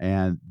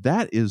 And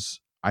that is,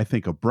 I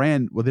think,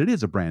 it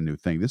is a brand new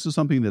thing. This is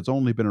something that's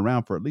only been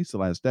around for at least the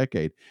last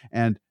decade.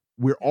 And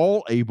we're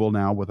all able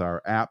now with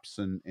our apps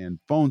and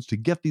phones to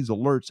get these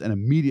alerts and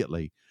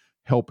immediately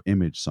help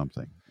image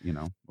something,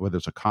 whether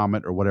it's a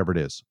comet or whatever it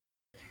is.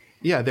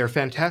 Yeah, they're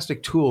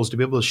fantastic tools to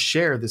be able to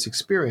share this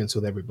experience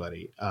with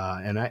everybody.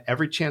 And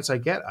every chance I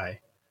get,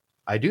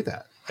 I do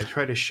that. I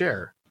try to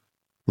share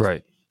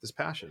this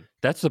passion.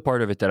 That's the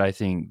part of it that I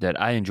think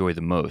that I enjoy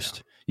the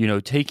most.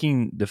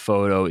 taking the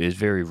photo is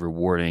very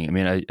rewarding. I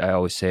mean, I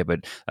always say it,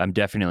 but I'm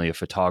definitely a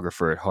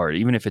photographer at heart.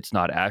 Even if it's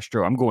not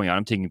astro,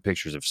 I'm taking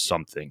pictures of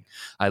something.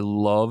 I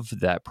love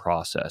that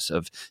process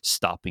of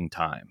stopping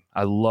time.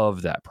 I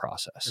love that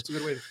process. That's a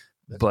good way to,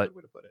 a But good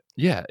way to put it.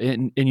 yeah,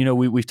 and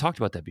we've talked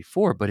about that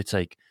before, but it's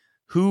like,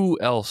 who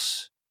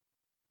else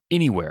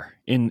anywhere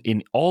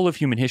in all of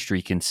human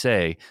history can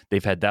say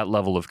they've had that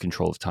level of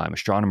control of time?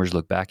 Astronomers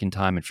look back in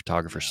time and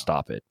photographers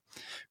stop it,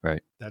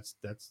 right? That's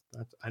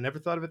I never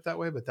thought of it that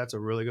way, but that's a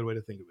really good way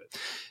to think of it.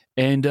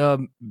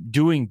 And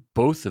doing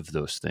both of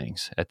those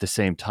things at the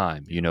same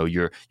time,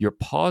 you're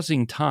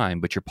pausing time,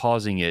 but you're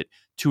pausing it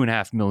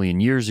 2.5 million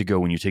years ago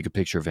when you take a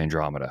picture of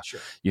Andromeda. Sure.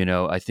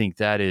 I think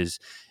that is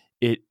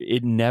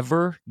it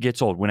never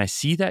gets old. When I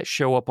see that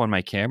show up on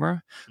my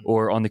camera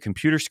or on the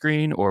computer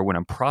screen, or when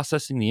I'm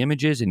processing the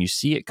images and you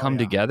see it come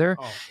together,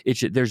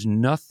 there's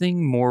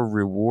nothing more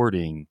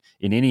rewarding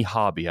in any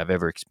hobby I've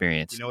ever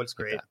experienced. You know what's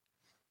great?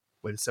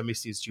 When somebody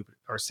sees Jupiter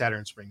or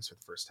Saturn springs for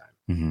the first time,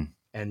 mm-hmm.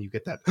 and you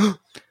get that,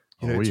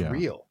 it's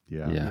real.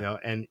 Yeah.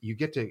 And you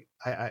get to,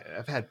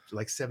 I've had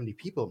like 70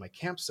 people at my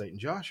campsite in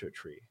Joshua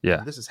Tree. Yeah.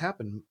 And this has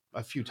happened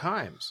a few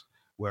times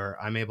where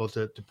I'm able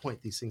to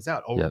point these things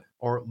out,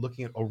 or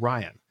looking at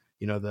Orion,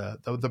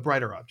 the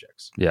brighter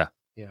objects. Yeah.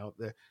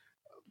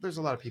 There's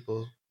a lot of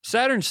people.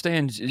 Saturn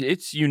stands,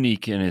 it's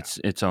unique in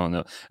its own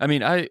though. I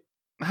mean,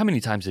 how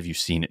many times have you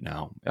seen it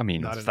now? I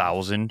mean,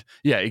 1,000.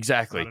 Yeah,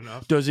 exactly.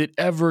 Does it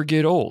ever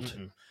get old?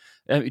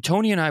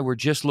 Tony and I were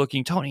just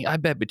looking. Tony, I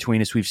bet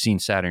between us we've seen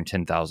Saturn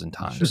 10,000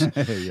 times.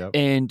 Yep.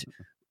 And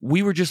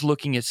we were just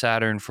looking at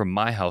Saturn from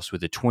my house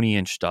with a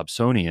 20-inch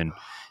Dobsonian,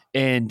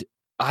 and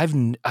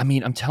I'm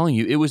telling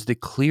you, it was the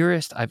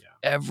clearest I've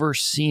ever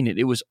seen it.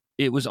 It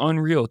was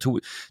unreal to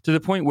the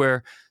point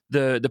where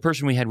the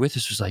person we had with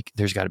us was like,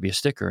 "There's got to be a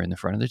sticker in the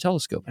front of the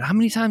telescope." And how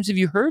many times have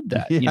you heard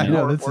that?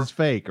 Yeah, this is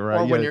fake,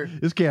 right?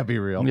 This can't be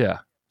real. Yeah.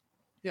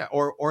 Yeah,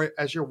 or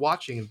as you're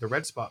watching the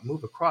red spot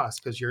move across,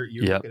 because you're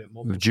looking at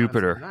multiple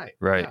Jupiter, times at night.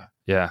 Right?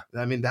 Yeah.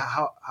 I mean,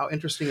 how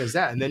interesting is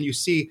that? And then you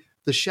see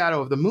the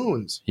shadow of the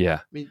moons. Yeah.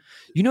 I mean,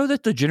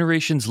 that the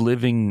generations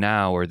living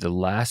now are the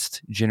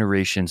last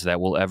generations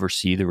that will ever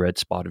see the red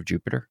spot of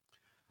Jupiter.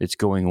 It's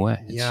going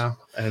away.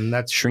 And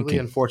that's shrinking. Really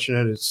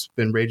unfortunate. It's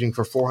been raging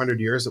for 400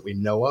 years that we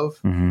know of,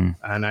 mm-hmm.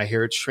 and I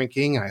hear it's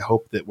shrinking. I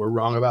hope that we're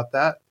wrong about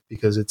that,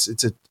 because it's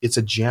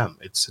a gem.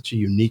 It's such a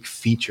unique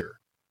feature.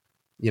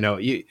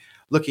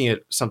 Looking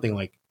at something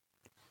like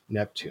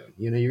Neptune,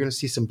 you're going to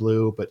see some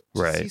blue, but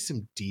see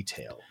some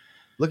detail.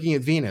 Looking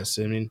at Venus,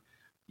 I mean,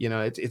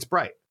 it's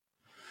bright.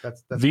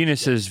 That's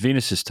Venus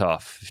is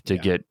tough to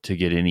get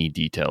any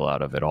detail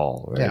out of it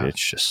all. Right? Yeah.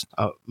 It's just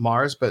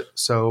Mars, but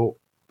so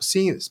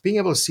being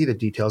able to see the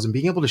details and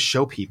being able to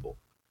show people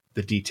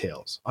the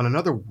details on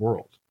another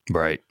world,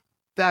 right?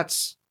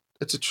 It's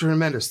a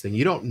tremendous thing.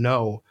 You don't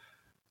know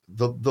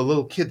the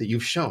little kid that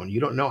you've shown. You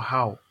don't know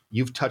how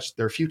you've touched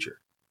their future.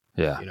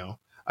 Yeah.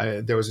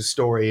 There was a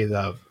story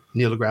of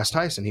Neil deGrasse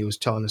Tyson. He was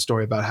telling a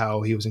story about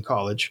how he was in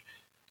college,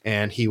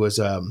 and he was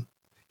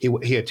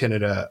he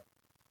attended a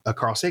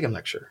Carl Sagan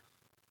lecture,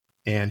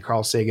 and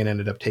Carl Sagan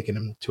ended up taking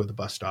him to the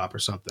bus stop or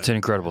something. It's an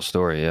incredible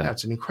story. Yeah,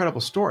 it's an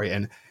incredible story.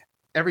 And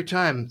every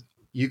time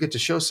you get to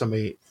show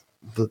somebody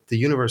the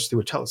universe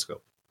through a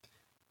telescope,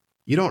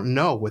 you don't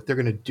know what they're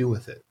going to do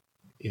with it.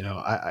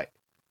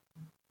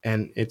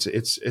 And it's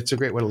a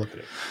great way to look at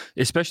it,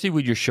 especially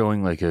when you're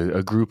showing like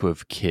a group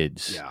of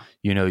kids. Yeah.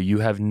 You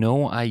have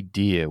no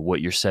idea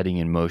what you're setting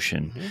in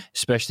motion, mm-hmm.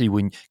 especially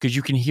because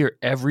you can hear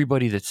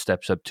everybody that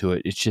steps up to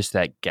it. It's just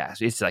that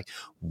gas. It's like,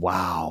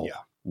 wow. Yeah.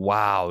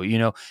 Wow.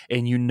 And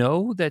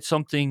that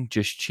something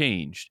just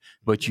changed,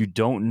 but you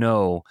don't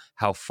know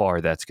how far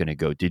that's going to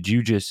go. Did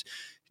you just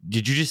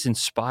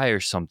inspire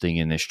something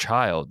in this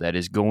child that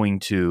is going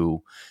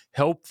to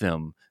help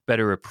them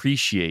better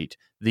appreciate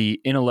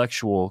the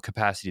intellectual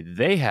capacity that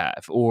they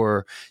have,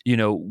 or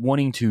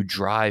wanting to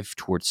drive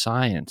towards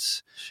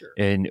science, sure.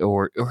 and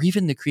or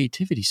even the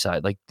creativity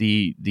side, like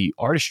the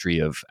artistry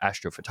of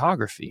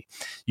astrophotography?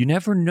 You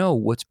never know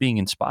what's being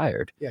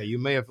inspired. Yeah, you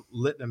may have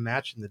lit a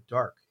match in the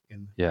dark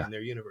in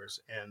their universe,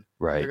 and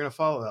they're going to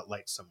follow that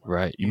light somewhere.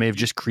 Right. You may have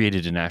just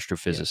created an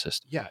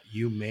astrophysicist. Yeah,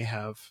 you may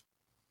have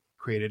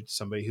created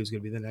somebody who's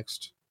going to be the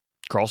next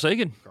Carl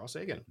Sagan.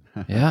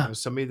 Yeah,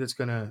 somebody that's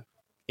going to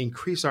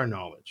increase our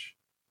knowledge.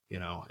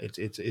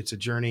 It's a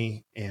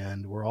journey,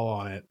 and we're all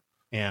on it.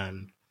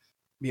 And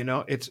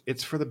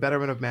it's for the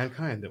betterment of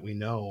mankind that we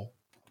know.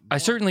 I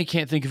certainly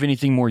can't think of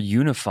anything more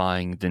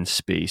unifying than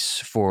space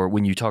for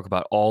when you talk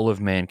about all of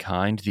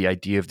mankind. The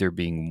idea of there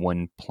being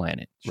one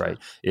planet, sure. right?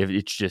 If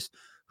it's just,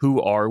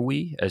 who are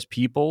we as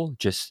people?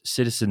 Just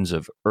citizens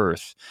of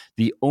Earth.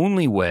 The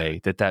only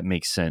way that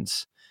makes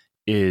sense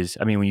is,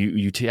 when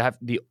you have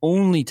the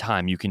only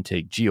time you can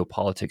take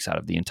geopolitics out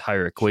of the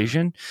entire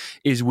equation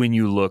is when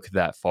you look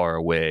that far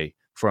away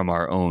from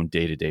our own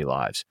day-to-day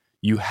lives.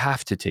 You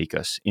have to take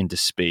us into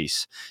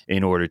space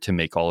in order to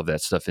make all of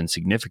that stuff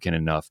insignificant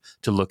enough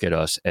to look at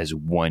us as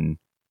one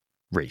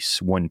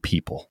race, one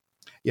people.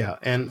 Yeah.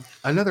 And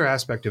another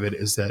aspect of it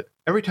is that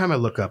every time I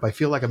look up, I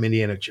feel like I'm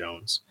Indiana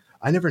Jones.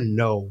 I never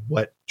know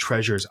what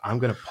treasures I'm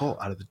going to pull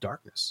out of the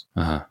darkness.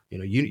 Uh-huh.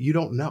 You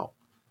don't know.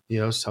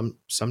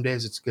 Some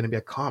days it's going to be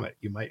a comet.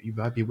 You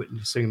might be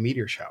witnessing a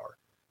meteor shower.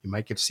 You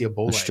might get to see a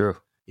bolide. That's true.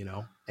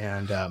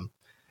 And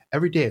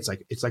every day it's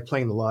like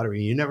playing the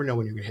lottery. You never know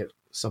when you're going to hit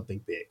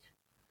something big.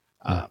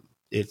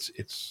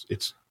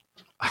 It's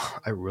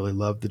I really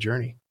love the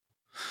journey.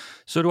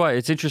 So do I.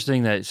 It's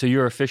interesting that, so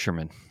you're a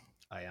fisherman.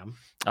 I am.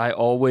 I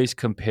always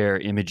compare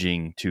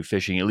imaging to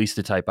fishing, at least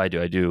the type I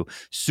do. I do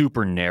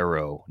super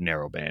narrow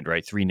band,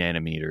 right? 3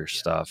 nanometer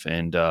stuff.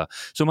 And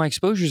so my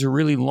exposures are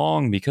really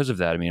long because of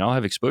that. I mean, I'll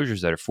have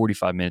exposures that are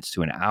 45 minutes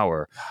to an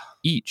hour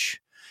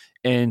each.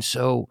 And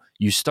so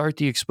you start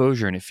the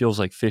exposure and it feels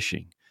like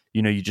fishing.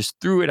 You just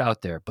threw it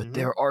out there, but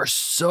there are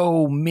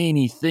so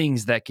many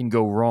things that can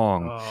go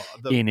wrong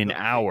in an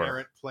hour. The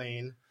errant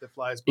plane that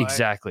flies by.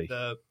 Exactly.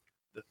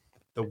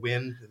 The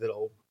wind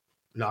that'll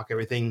knock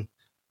everything.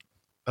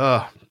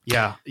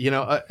 Yeah.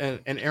 An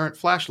errant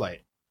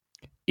flashlight.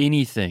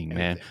 Anything,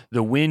 man.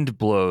 The wind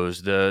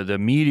blows, the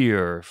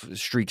meteor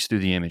streaks through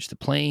the image, the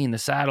plane, the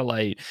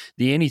satellite,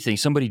 the anything,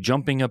 somebody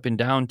jumping up and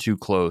down too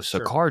close,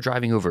 Sure. A car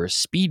driving over a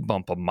speed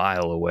bump a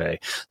mile away.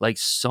 Like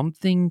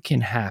something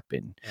can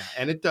happen. Yeah,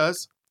 and it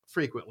does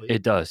frequently.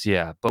 It does,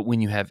 yeah. But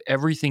when you have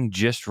everything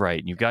just right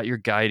and you've got your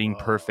guiding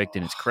perfect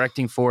and it's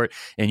correcting for it,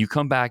 and you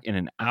come back and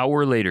an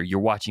hour later you're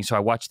watching. So I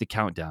watch the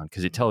countdown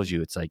because it tells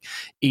you it's like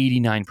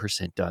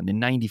 89% done,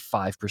 then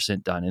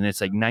 95% done, and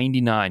it's like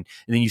 99. And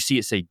then you see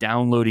it say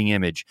downloading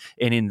image.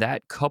 And in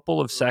that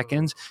couple of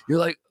seconds, you're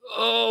like,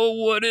 oh,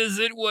 what is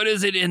it? What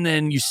is it? And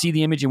then you see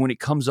the image, and when it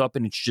comes up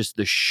and it's just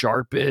the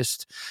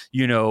sharpest,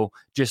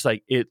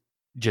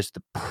 just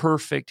the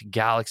perfect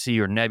galaxy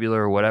or nebula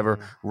or whatever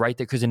right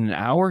there. Because in an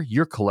hour,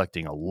 you're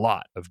collecting a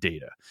lot of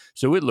data.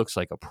 So it looks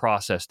like a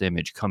processed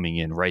image coming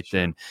in right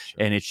then.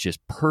 And it's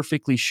just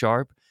perfectly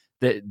sharp.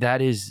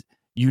 That is,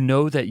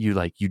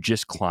 that you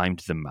just climbed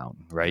the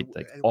mountain, right?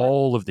 Like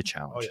all of the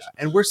challenges. Oh,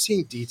 yeah. And we're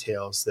seeing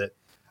details that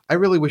I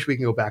really wish we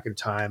can go back in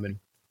time and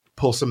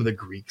pull some of the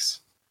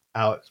Greeks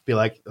out, be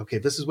like, okay,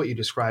 this is what you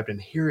described.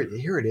 And here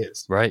it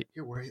is. Right.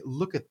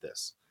 Look at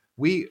this.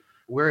 We're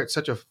at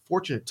such a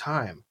fortunate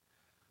time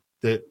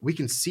that we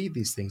can see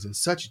these things in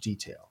such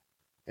detail,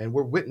 and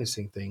we're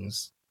witnessing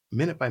things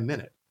minute by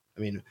minute.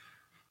 I mean,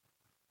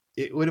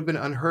 it would have been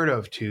unheard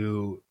of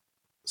to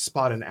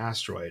spot an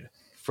asteroid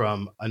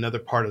from another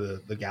part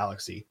of the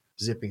galaxy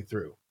zipping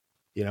through.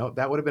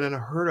 That would have been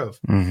unheard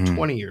of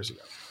 20 years ago.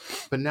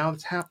 But now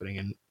it's happening,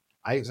 and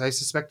I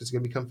suspect it's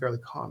going to become fairly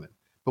common.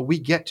 But we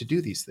get to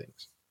do these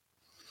things.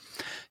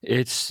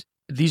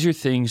 These are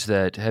things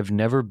that have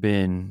never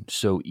been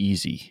so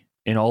easy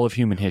in all of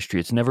human history.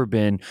 It's never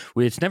been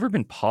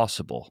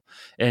possible.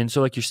 And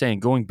so, like you're saying,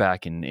 going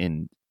back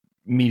and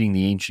meeting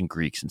the ancient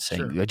Greeks and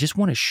saying, I just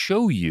want to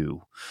show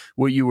you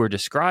what you were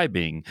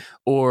describing.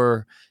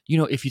 Or,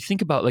 if you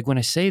think about, like, when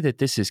I say that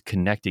this is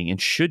connecting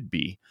and should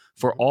be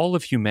for all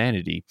of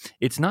humanity,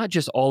 it's not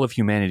just all of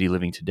humanity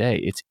living today.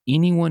 It's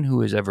anyone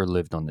who has ever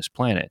lived on this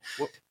planet.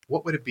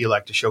 What would it be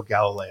like to show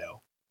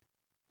Galileo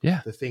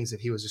the things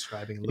that he was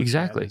describing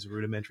exactly at his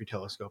rudimentary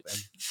telescope? And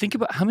think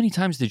about how many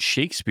times did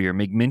Shakespeare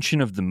make mention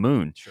of the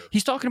moon? Sure.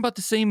 He's talking about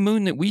the same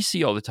moon that we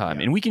see all the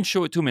time, and we can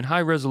show it to him in high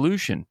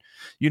resolution.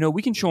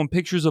 We can show him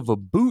pictures of a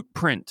boot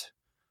print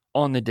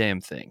on the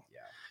damn thing. Yeah.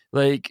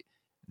 Like,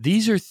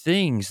 these are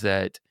things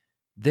that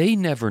they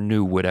never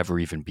knew would ever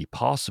even be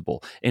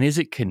possible. And is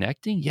it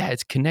connecting? Yeah,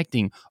 it's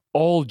connecting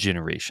all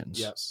generations.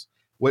 Yes.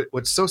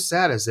 What's so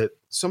sad is that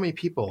so many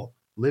people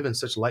live in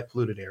such light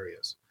polluted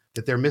areas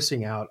that they're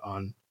missing out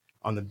on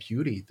the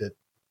beauty that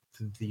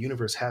the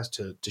universe has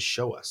to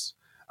show us.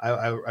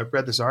 I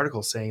read this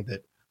article saying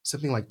that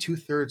something like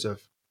 2/3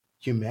 of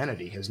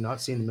humanity has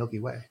not seen the Milky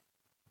Way.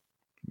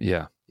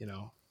 Yeah.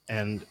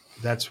 And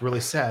that's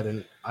really sad.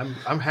 And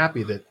I'm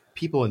happy that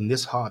people in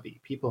this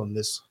hobby, people in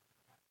this,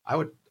 I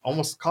would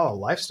almost call it a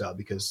lifestyle,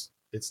 because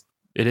it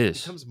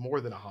becomes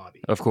more than a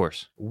hobby. Of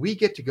course. We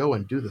get to go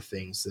and do the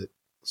things that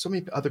so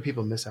many other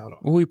people miss out on.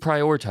 Well, we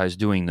prioritize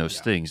doing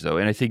those things, though.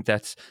 And I think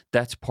that's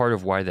part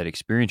of why that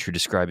experience you're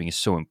describing is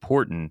so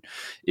important,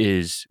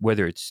 is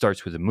whether it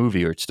starts with a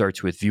movie or it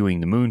starts with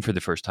viewing the moon for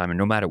the first time, and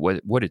no matter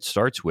what it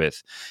starts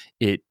with,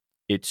 it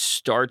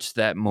starts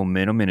that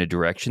momentum in a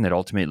direction that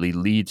ultimately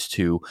leads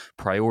to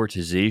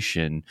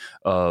prioritization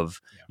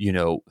of,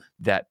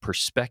 that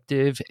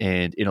perspective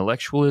and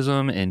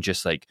intellectualism, and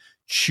just like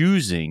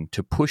choosing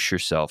to push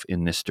yourself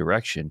in this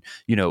direction.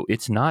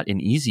 It's not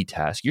an easy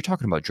task. You're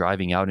talking about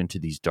driving out into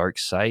these dark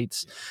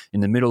sites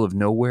in the middle of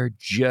nowhere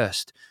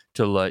just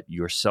to let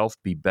yourself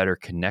be better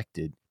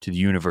connected to the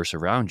universe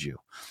around you.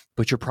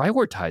 But you're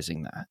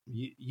prioritizing that.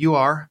 You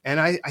are. And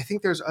I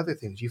think there's other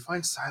things. You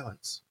find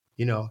silence.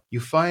 You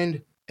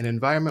find an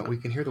environment where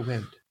you can hear the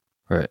wind.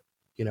 Right.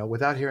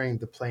 Without hearing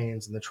the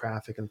planes and the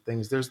traffic and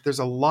things. There's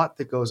a lot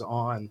that goes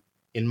on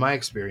in my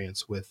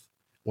experience with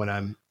when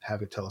I'm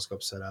having a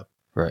telescope set up.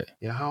 Right.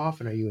 How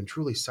often are you in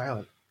truly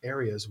silent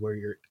areas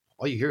where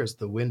all you hear is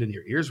the wind in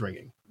your ears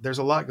ringing? there's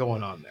a lot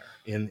going on there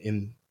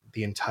in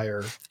the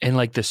entire. And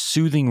like the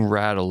soothing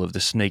rattle of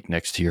the snake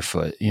next to your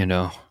foot,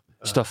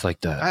 stuff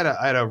like that.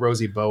 I had a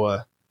rosy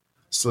boa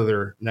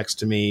slither next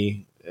to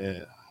me.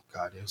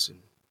 God, it was in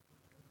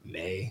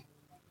May.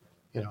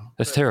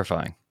 That's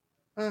terrifying.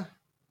 I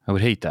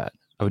would hate that.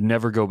 I would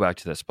never go back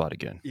to that spot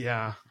again.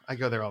 Yeah, I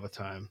go there all the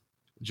time.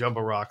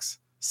 Jumbo Rocks,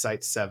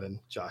 Site 7,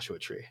 Joshua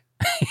Tree.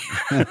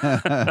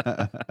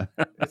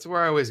 It's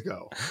where I always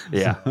go.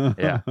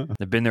 Yeah.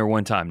 I've been there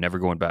one time, never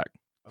going back.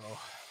 Oh,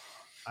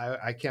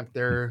 I camped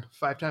there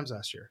 5 times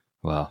last year.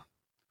 Wow.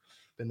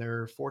 Been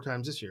there 4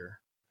 times this year.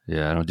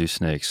 Yeah, I don't do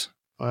snakes.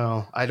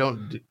 Well, I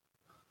don't do...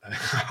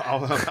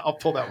 I'll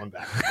pull that one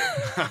back.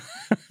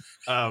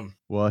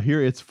 Well,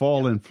 here it's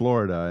fall in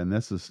Florida, and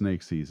this is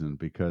snake season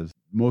because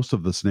most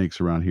of the snakes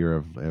around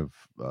here have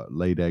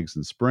laid eggs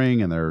in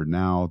spring, and they're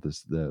now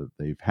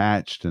they've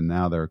hatched, and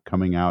now they're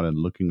coming out and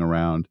looking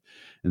around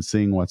and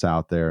seeing what's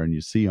out there, and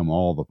you see them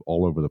all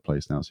over the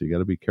place now. So you got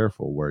to be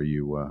careful where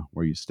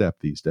you step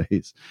these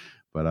days.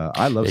 But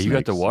I love snakes. You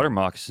got the water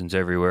moccasins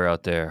everywhere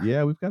out there.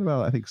 Yeah, we've got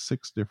about I think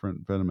 6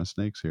 different venomous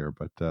snakes here,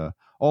 but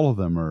all of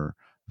them are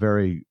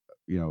very.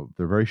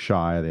 They're very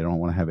shy. They don't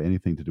want to have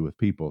anything to do with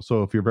people.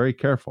 So if you're very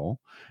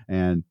careful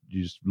and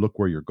you just look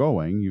where you're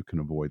going, you can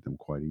avoid them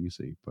quite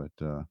easy. But,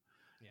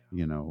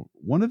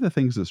 one of the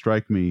things that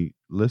strike me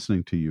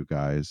listening to you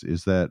guys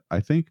is that I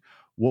think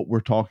what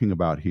we're talking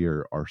about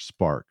here are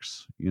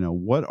sparks.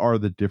 What are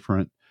the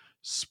different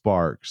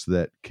sparks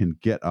that can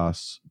get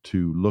us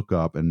to look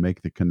up and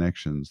make the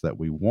connections that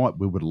we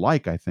would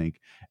like, I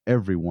think,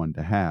 everyone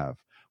to have.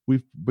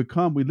 We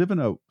live in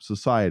a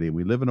society,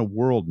 we live in a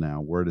world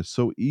now where it is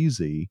so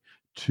easy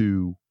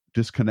to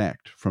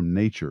disconnect from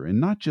nature,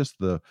 and not just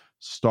the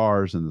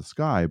stars in the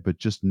sky, but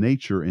just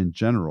nature in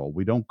general.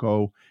 We don't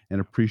go and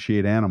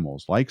appreciate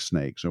animals like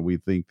snakes, or we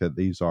think that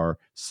these are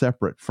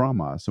separate from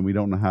us, and we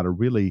don't know how to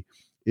really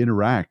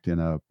interact in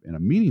a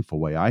meaningful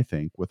way, I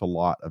think, with a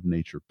lot of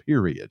nature,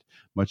 period,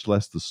 much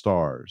less the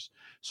stars.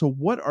 So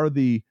what are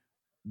the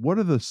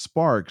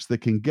sparks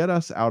that can get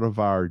us out of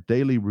our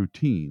daily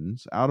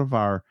routines, out of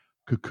our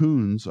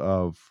cocoons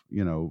of,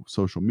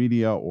 social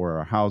media or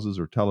our houses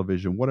or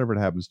television, whatever it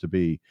happens to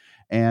be,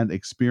 and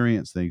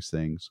experience these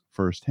things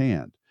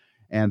firsthand?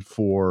 And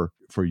for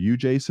you,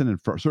 Jason, and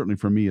certainly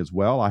for me as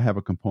well, I have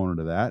a component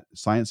of that.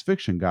 Science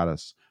fiction got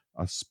us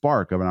a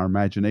spark of our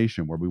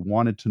imagination where we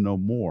wanted to know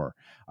more.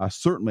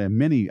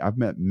 Certainly, I've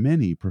met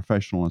many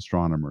professional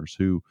astronomers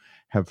who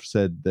have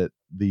said that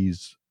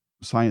these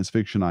science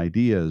fiction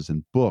ideas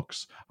and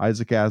books,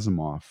 Isaac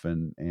Asimov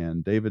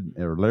and David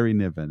or Larry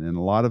Niven, and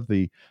a lot of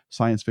the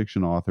science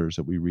fiction authors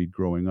that we read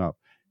growing up,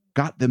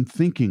 got them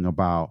thinking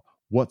about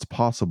what's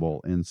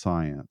possible in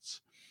science.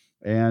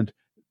 And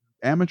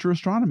amateur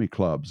astronomy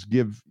clubs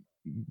give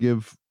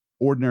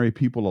ordinary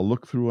people a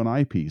look through an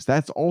eyepiece.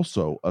 That's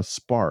also a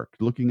spark.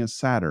 Looking at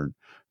Saturn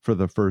for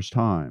the first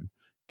time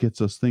gets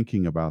us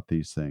thinking about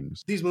these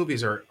things. These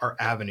movies are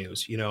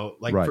avenues,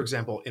 like Right. For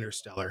example,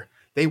 Interstellar.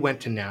 They went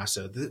to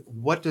NASA.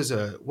 What does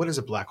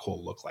a black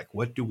hole look like?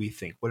 What do we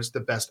think? What is the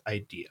best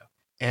idea?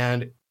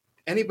 And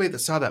anybody that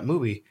saw that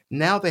movie,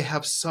 now they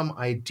have some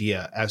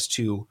idea as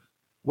to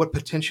what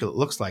potential it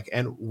looks like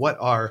and what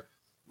are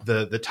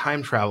the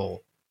time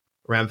travel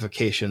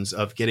ramifications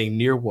of getting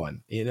near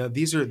one.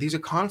 These are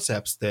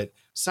concepts that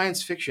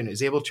science fiction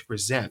is able to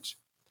present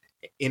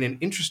in an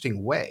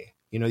interesting way.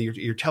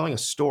 You're telling a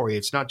story.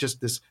 It's not just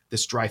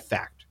this dry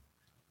fact.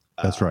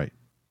 That's right.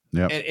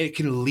 Yeah. And it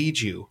can lead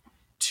you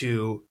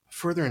to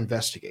further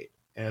investigate.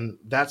 And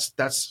that's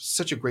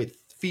such a great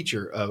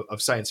feature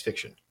of science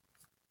fiction.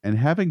 And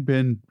having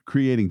been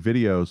creating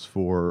videos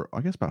for,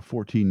 I guess, about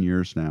 14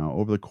 years now,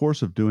 over the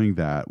course of doing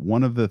that,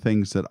 one of the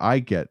things that I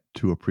get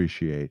to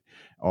appreciate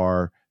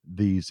are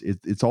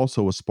it's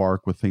also a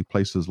spark with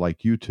places like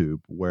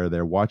YouTube, where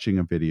they're watching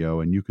a video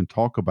and you can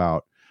talk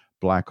about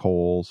black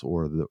holes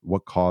or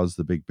what caused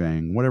the Big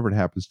Bang, whatever it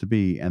happens to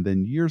be. And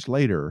then years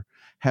later,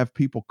 have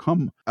people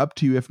come up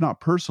to you, if not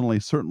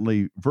personally,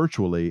 certainly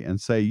virtually, and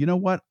say, you know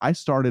what? I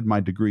started my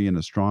degree in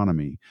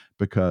astronomy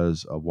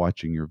because of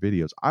watching your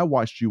videos. I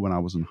watched you when I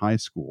was in high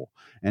school,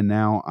 and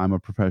now I'm a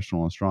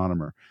professional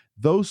astronomer.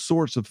 Those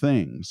sorts of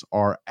things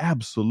are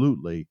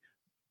absolutely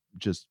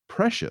just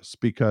precious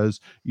because,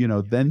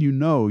 then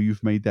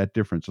you've made that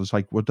difference. It's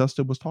like what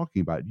Dustin was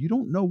talking about. You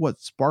don't know what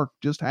spark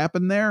just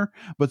happened there,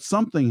 but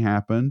something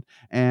happened,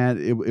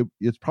 and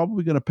it's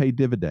probably going to pay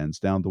dividends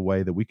down the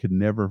way that we could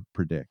never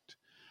predict.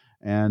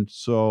 And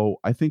so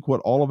I think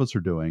what all of us are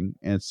doing,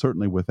 and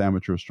certainly with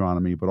amateur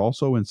astronomy, but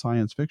also in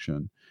science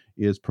fiction,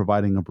 is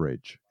providing a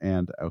bridge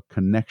and a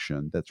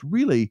connection that's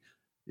really,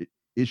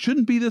 it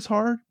shouldn't be this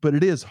hard, but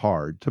it is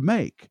hard to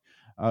make.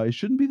 It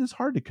shouldn't be this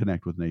hard to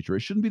connect with nature.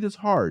 It shouldn't be this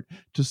hard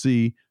to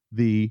see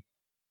the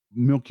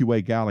Milky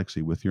Way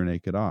galaxy with your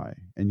naked eye.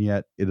 And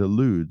yet it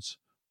eludes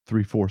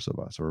 3/4 of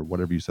us, or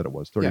whatever you said it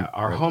was. 30,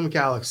 our home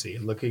galaxy,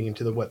 looking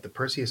into the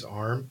Perseus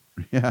arm.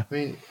 Yeah. I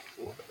mean,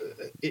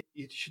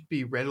 it should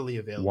be readily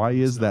available. Why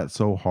It's is that not.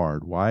 so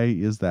hard? Why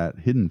is that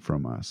hidden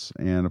from us?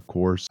 And of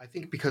course, I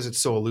think because it's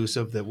so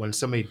elusive that when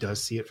somebody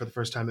does see it for the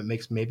first time, it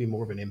makes maybe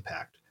more of an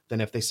impact than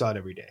if they saw it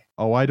every day.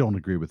 oh, I don't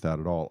agree with that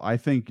at all. I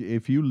think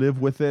if you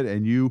live with it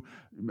and you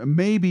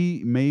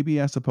maybe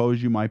I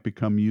suppose you might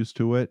become used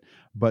to it,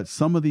 but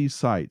some of these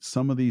sites,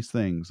 some of these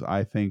things,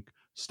 I think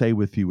stay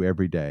with you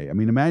every day. I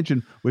mean,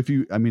 imagine if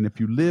you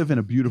live in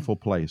a beautiful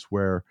place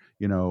where,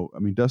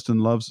 Dustin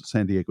loves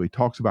San Diego. He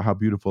talks about how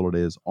beautiful it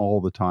is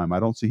all the time. I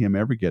don't see him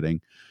ever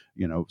getting,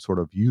 sort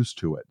of used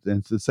to it.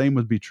 And the same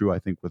would be true, I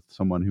think, with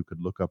someone who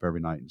could look up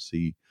every night and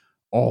see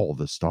all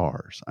the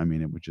stars. I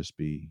mean, it would just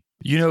be.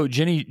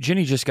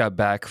 Jenny just got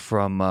back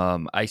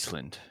from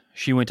Iceland.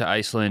 She went to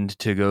Iceland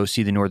to go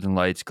see the Northern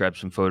Lights, grab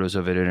some photos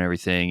of it and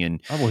everything.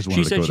 And I've always she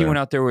wanted to said go she there. went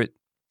out there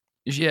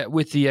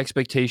with the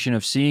expectation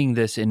of seeing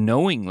this and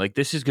knowing like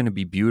this is going to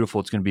be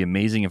beautiful. It's going to be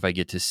amazing if I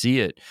get to see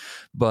it.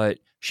 But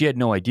she had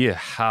no idea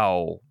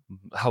how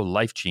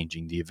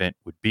life-changing the event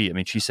would be. I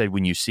mean, she said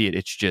when you see it,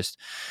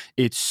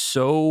 it's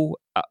so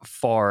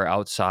far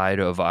outside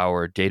of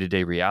our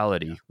day-to-day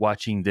reality,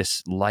 watching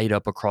this light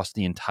up across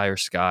the entire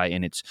sky.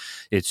 And it's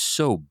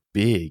so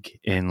big.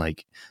 And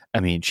like,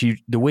 I mean,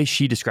 the way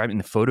she described it in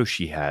the photo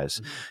she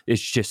has,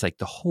 it's just like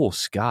the whole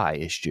sky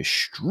is just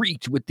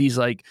streaked with these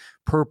like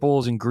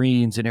purples and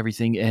greens and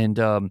everything.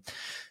 And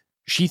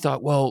she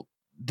thought, well,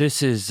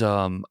 this is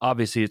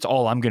obviously it's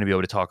all I'm going to be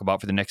able to talk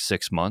about for the next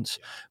 6 months.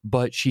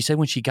 But she said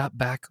when she got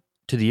back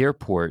to the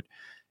airport,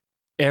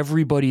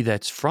 everybody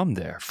that's from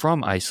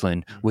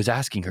Iceland, was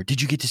asking her,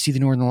 did you get to see the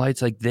Northern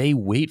Lights? Like they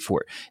wait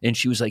for it. And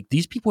she was like,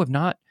 these people have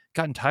not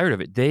gotten tired of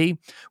it. They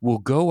will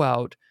go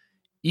out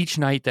each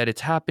night that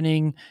it's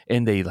happening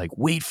and they like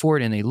wait for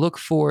it and they look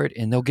for it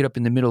and they'll get up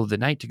in the middle of the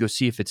night to go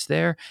see if it's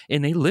there,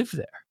 and they live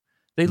there.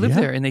 They live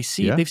there and they've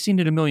seen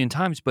it a million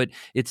times, but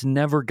it's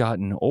never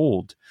gotten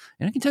old.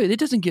 And I can tell you, it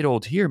doesn't get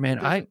old here,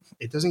 man.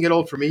 It doesn't get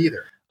old for me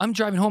either. I'm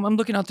driving home. I'm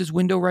looking out this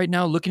window right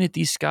now, looking at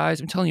these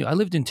skies. I'm telling you, I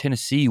lived in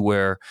Tennessee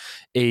where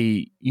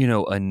a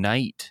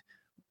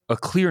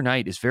clear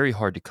night is very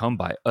hard to come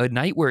by. A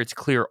night where it's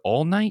clear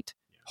all night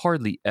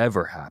hardly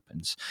ever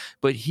happens.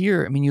 But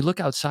here, I mean, you look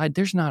outside,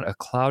 there's not a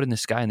cloud in the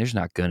sky, and there's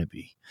not going to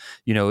be.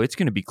 It's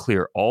going to be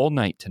clear all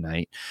night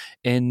tonight.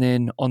 And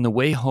then on the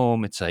way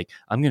home, it's like,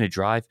 I'm going to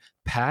drive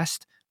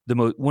past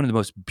one of the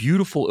most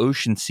beautiful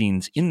ocean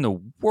scenes in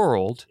the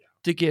world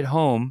to get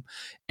home,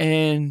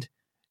 and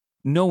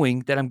knowing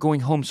that I'm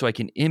going home so I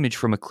can image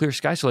from a clear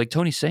sky. So like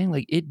Tony's saying,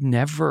 like it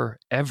never,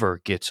 ever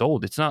gets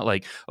old. It's not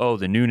like, oh,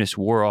 the newness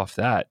wore off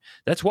that.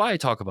 That's why I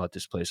talk about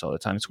this place all the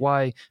time. It's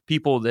why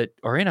people that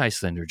are in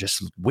Iceland are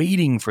just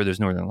waiting for those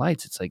Northern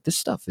Lights. It's like, this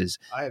stuff is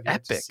I have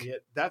epic. Yet to see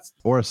it.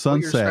 Or a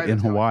sunset in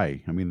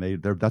Hawaii. I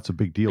mean, that's a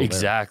big deal.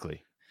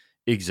 Exactly.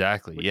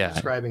 Exactly. What yeah. you're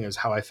describing is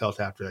how I felt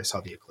after I saw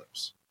the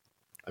eclipse.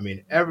 I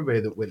mean, everybody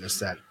that witnessed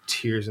that,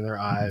 tears in their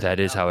eyes. That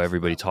is how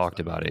everybody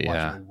talked about it.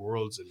 Yeah. The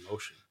world's in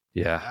motion.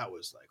 Yeah. That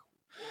was like,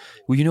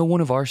 whoa. Well, one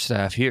of our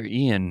staff here,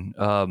 Ian,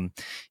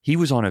 he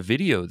was on a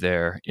video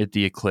there at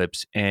the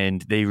eclipse,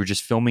 and they were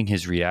just filming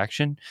his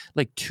reaction.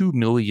 Like 2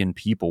 million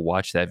people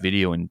watched that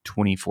video in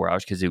 24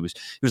 hours because he was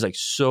like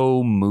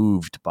so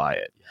moved by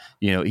it.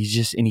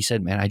 He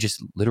said, man, I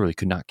just literally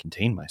could not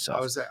contain myself.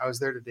 I was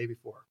there the day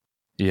before.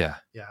 Yeah.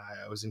 Yeah.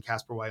 I was in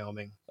Casper,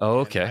 Wyoming. Oh,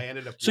 okay. I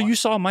ended up so you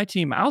saw my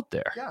team out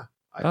there? Yeah.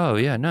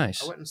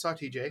 Nice. I went and saw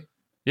TJ.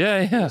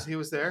 Yeah. He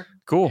was there.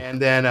 Cool.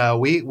 And then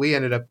we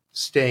ended up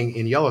staying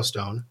in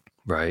Yellowstone.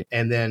 Right.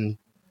 And then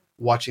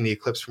watching the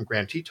eclipse from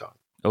Grand Teton.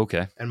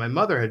 Okay. And my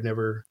mother had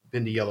never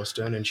been to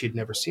Yellowstone, and she'd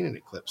never seen an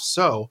eclipse.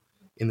 So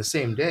in the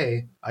same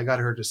day, I got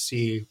her to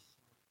see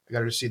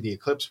the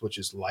eclipse, which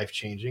is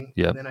life-changing.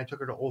 Yep. And then I took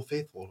her to Old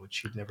Faithful, which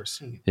she'd never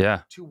seen.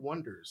 Yeah. 2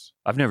 wonders.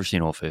 I've never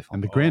seen Old Faithful.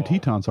 And the Grand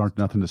Tetons aren't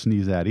nothing to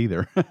sneeze at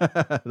either.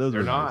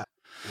 They're not.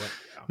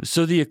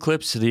 So the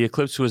eclipse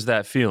was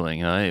that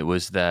feeling, huh? It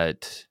was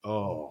that.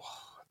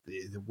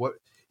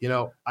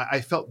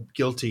 I felt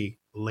guilty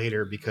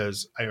later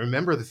because I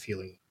remember the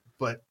feeling,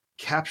 but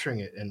capturing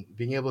it and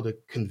being able to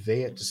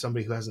convey it to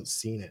somebody who hasn't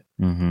seen it,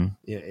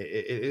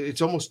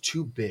 it's almost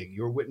too big.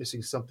 You're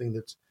witnessing something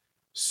that's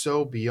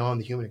so beyond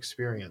the human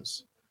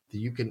experience that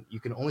you can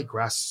only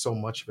grasp so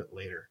much of it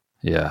later.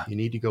 Yeah. You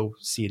need to go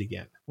see it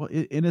again. Well,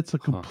 and it's a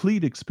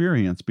complete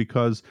experience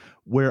because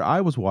where I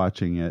was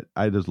watching it,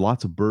 there's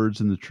lots of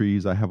birds in the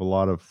trees. I have a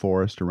lot of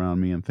forest around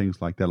me and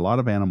things like that, a lot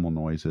of animal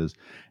noises.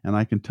 And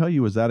I can tell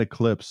you as that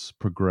eclipse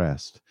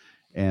progressed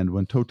and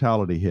when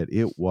totality hit,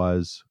 it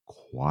was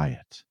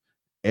quiet.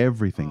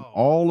 Everything,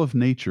 all of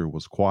nature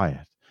was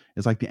quiet.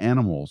 It's like the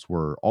animals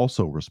were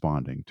also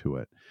responding to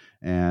it.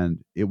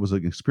 And it was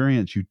an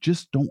experience you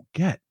just don't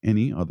get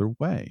any other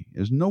way.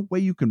 There's no way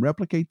you can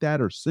replicate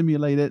that or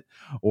simulate it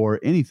or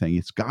anything.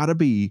 It's got to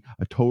be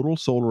a total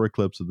solar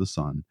eclipse of the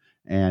sun.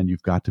 And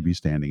you've got to be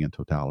standing in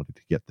totality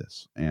to get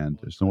this. And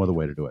there's no other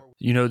way to do it.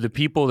 The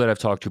people that I've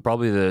talked to,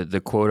 probably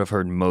the quote I've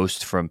heard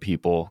most from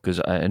people,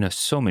 because I know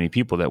so many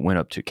people that went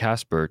up to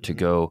Casper to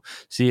go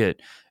see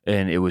it.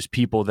 and it was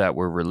people that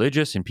were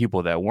religious and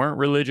people that weren't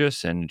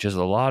religious, and just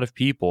a lot of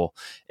people.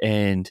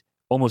 And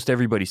almost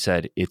everybody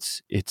said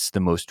it's the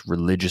most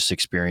religious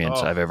experience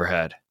I've ever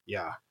had.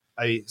 Yeah,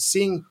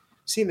 seeing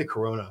the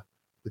corona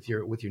with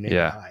your naked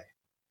eye,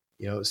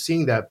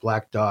 seeing that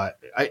black dot.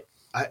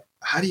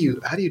 How do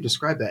you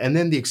describe that? And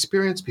then the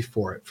experience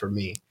before it for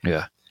me.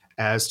 Yeah.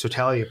 As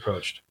totality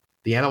approached,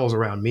 the animals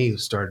around me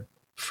started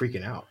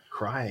freaking out,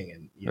 crying,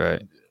 and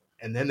right.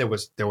 And then there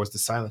was the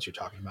silence you're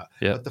talking about.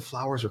 Yeah. But the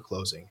flowers were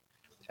closing,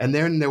 and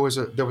then there was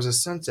a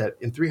sunset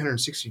in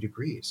 360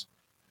 degrees.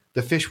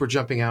 The fish were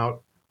jumping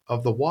out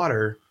of the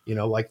water,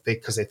 like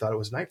because they thought it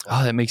was nightfall.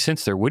 Oh, that makes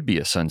sense. There would be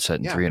a sunset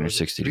in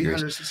 360 degrees.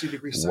 360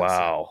 degree sunset.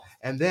 Wow.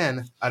 And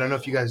then I don't know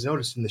if you guys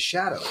noticed in the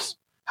shadows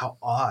how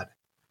odd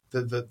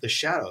the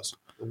shadows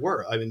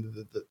were. I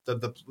mean,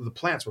 the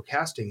plants were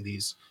casting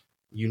these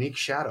unique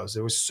shadows.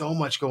 There was so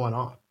much going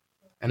on,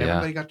 and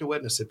everybody got to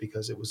witness it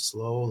because it was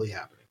slowly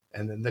happening.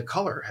 And then the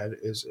color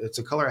it's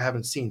a color I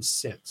haven't seen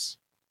since.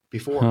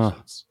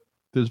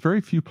 There's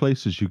very few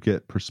places you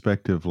get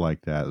perspective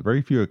like that.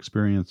 Very few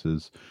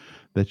experiences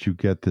that you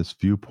get this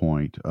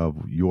viewpoint of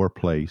your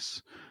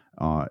place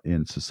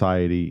in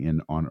society,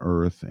 on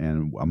Earth,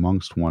 and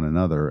amongst one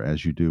another,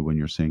 as you do when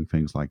you're seeing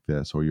things like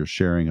this, or you're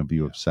sharing a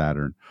view of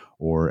Saturn,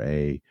 or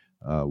a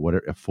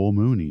full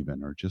moon,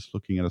 even, or just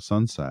looking at a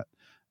sunset.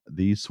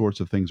 These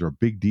sorts of things are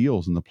big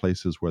deals in the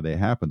places where they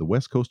happen. The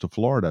west coast of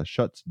Florida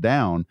shuts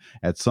down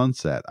at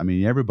sunset. I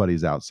mean,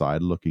 everybody's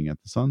outside looking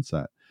at the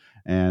sunset,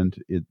 and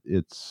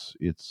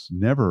it's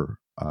never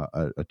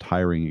a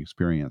tiring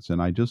experience.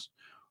 And I just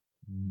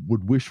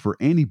would wish for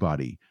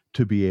anybody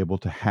to be able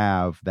to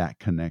have that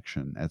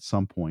connection at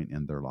some point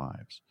in their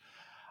lives.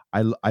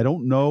 I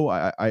don't know.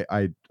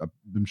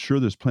 I'm sure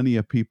there's plenty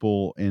of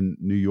people in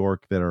New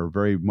York that are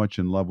very much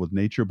in love with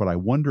nature, but I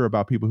wonder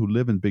about people who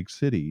live in big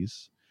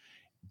cities.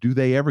 Do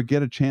they ever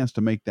get a chance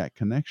to make that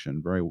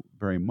connection very,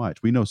 very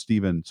much? We know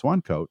Stephen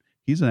Swancoat.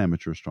 He's an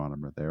amateur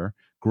astronomer there.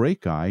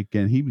 Great guy.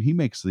 Again, he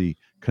makes the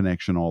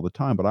connection all the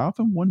time. But I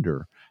often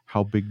wonder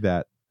how big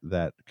that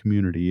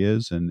community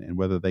is and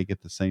whether they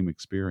get the same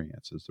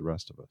experience as the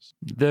rest of us.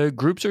 The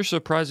groups are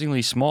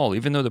surprisingly small,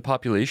 even though the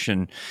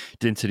population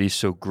density is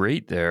so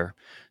great there.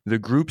 The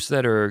groups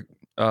that are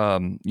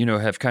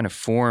have kind of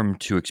formed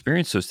to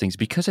experience those things,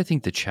 because I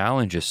think the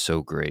challenge is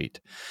so great,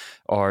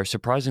 are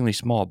surprisingly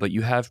small. But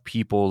you have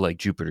people like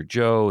Jupiter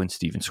Joe and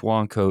Stephen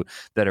Swancoat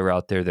that are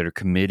out there that are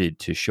committed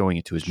to showing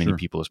it to as many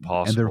people as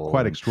possible. And they're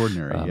quite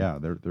extraordinary.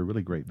 They're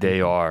really great people. They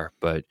are,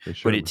 but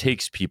it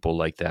takes people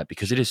like that,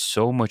 because it is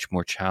so much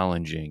more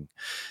challenging.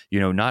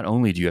 Not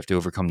only do you have to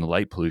overcome the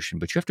light pollution,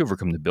 but you have to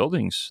overcome the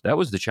buildings. That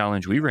was the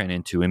challenge we ran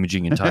into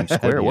imaging in Times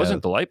Square. It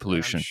wasn't the light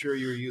pollution. I'm sure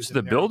you were using it's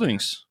the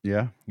buildings.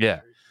 Yeah.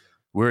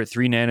 We're at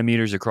 3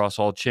 nanometers across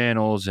all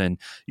channels. And,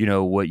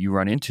 what you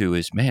run into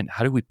is, man,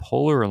 how do we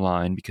polar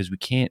align? Because we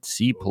can't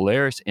see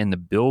Polaris and the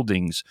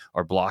buildings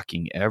are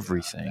blocking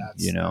everything,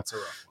 That's a rough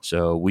one.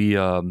 So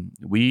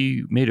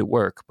we made it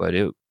work, but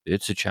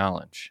it's a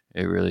challenge.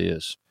 It really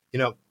is.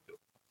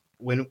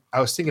 When I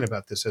was thinking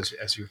about this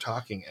as you were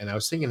talking, and I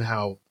was thinking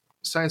how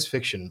science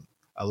fiction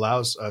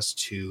allows us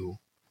to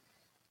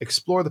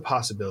explore the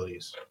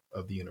possibilities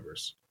of the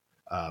universe.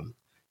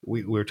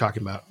 We were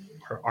talking about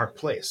our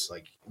place,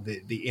 like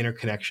the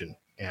interconnection.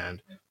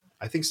 And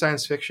I think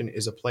science fiction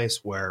is a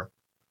place where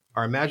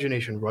our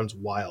imagination runs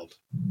wild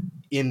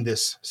in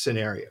this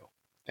scenario.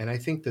 And I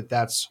think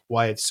that's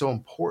why it's so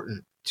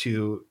important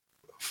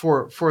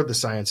for the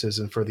sciences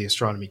and for the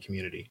astronomy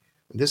community.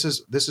 This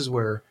is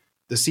where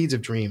the seeds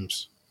of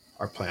dreams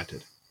are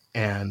planted,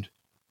 and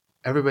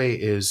everybody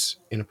is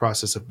in a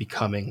process of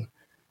becoming.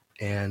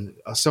 And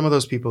some of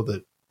those people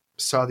that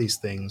saw these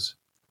things,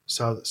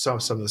 saw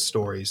some of the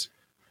stories,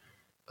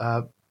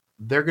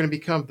 they're going to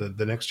become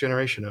the next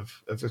generation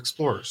of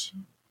explorers.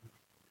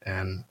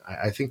 And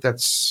I think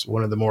that's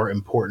one of the more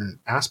important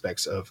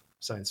aspects of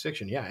science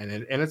fiction. Yeah, and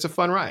it's a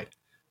fun ride,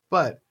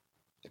 but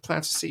it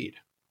plants a seed.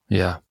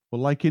 Yeah.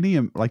 Well, like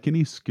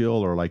any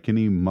skill or like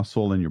any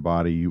muscle in your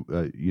body, you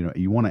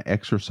want to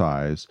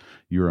exercise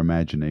your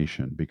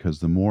imagination, because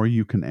the more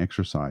you can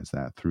exercise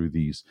that through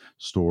these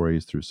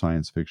stories, through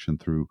science fiction,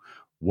 through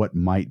what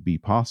might be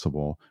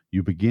possible,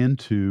 you begin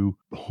to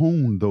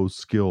hone those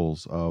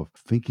skills of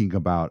thinking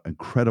about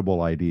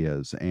incredible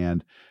ideas.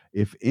 And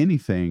if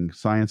anything,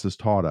 science has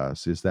taught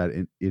us is that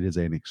it is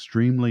an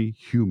extremely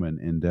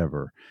human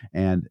endeavor,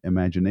 and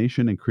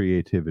imagination and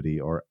creativity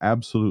are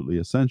absolutely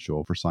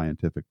essential for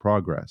scientific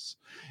progress.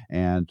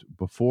 And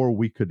before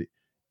we could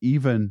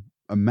even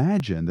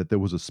imagine that there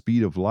was a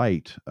speed of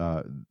light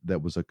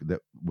that was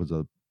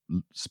a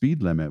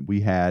speed limit,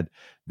 we had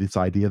this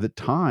idea that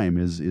time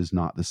is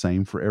not the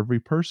same for every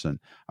person.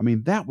 I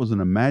mean, that was an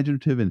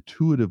imaginative,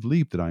 intuitive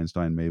leap that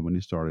Einstein made when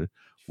he started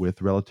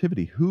with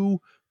relativity. Who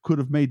could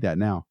have made that?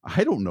 Now,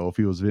 I don't know if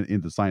he was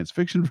into science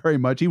fiction very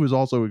much. He was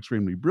also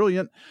extremely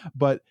brilliant.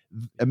 But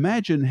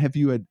imagine if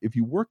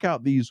you work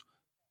out these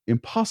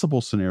impossible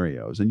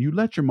scenarios, and you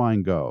let your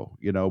mind go,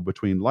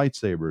 between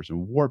lightsabers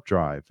and warp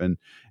drive and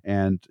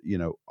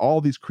all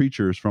these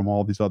creatures from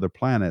all these other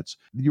planets,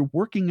 you're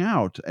working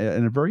out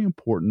a very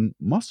important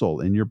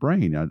muscle in your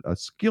brain, a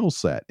skill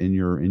set in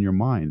your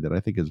mind that I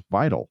think is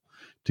vital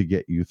to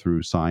get you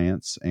through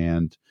science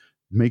and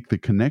make the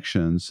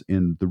connections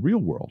in the real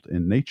world,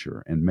 in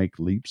nature, and make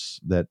leaps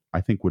that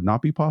I think would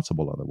not be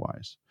possible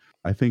otherwise.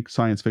 I think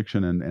science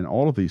fiction and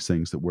all of these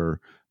things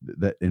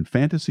that in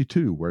fantasy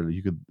too, where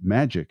you could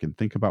magic and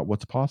think about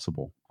what's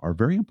possible, are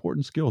very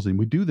important skills. And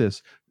we do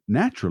this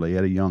naturally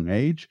at a young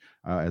age.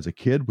 As a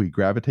kid, we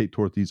gravitate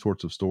toward these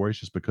sorts of stories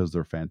just because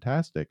they're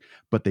fantastic,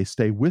 but they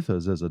stay with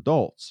us as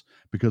adults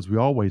because we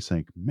always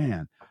think,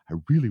 man, I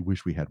really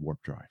wish we had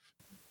warp drive.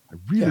 I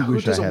really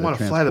wish I had a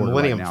transporter fly the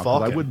Millennium right now,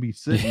 Falcon? I wouldn't be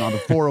sitting on the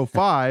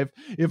 405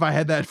 if I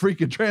had that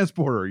freaking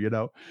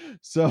transporter,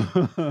 So,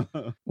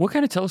 what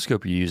kind of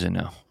telescope are you using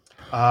now?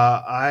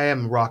 I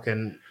am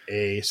rocking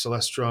a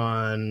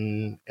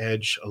Celestron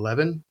Edge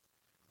 11,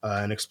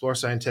 an Explore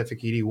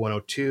Scientific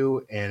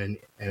ED102, and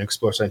an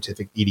Explore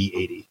Scientific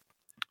ED80.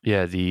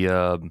 Yeah,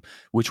 the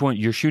which one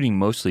you're shooting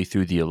mostly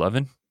through the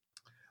 11?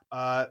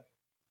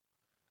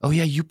 Oh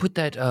yeah, you put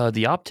that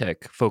the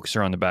Optec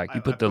focuser on the back.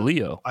 You put the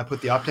Leo. I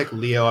put the Optec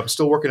Leo. I'm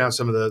still working out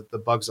some of the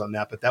bugs on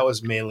that, but that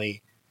was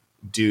mainly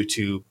due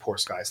to poor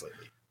skies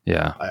lately.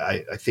 Yeah,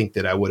 I think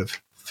that I would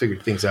have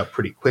figured things out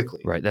pretty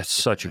quickly. Right, that's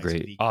such a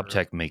great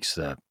Optec makes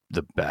the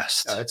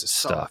best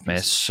stuff, man.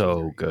 It's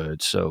so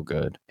good, so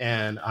good.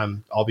 And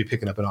I'll be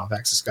picking up an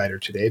off-axis guider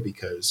today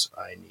because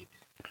I need.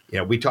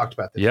 We talked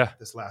about this,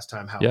 this last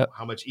time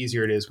how much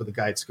easier it is with a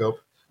guide scope.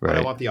 Right. But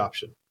I want the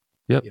option.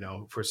 Yep.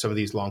 For some of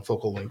these long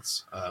focal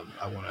lengths,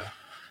 I want to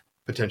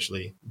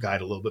potentially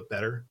guide a little bit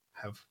better.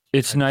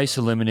 It's nice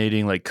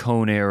eliminating like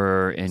cone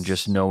error and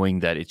just knowing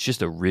that it's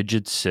just a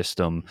rigid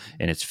system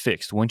and it's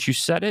fixed. Once you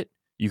set it,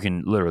 you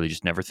can literally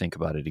just never think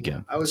about it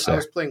again. I was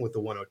playing with the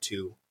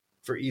 102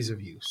 for ease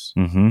of use.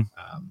 Mm-hmm.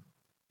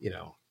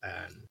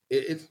 And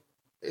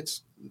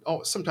it's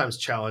sometimes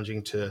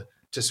challenging to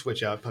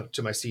switch out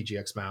to my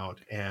CGX mount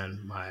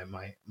and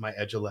my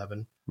Edge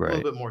 11. Right. A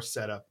little bit more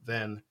setup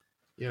than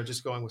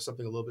just going with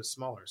something a little bit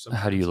smaller.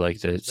 How do you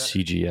like the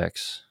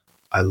CGX?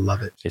 I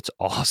love it. It's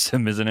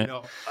awesome, isn't it?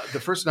 The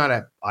first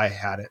night I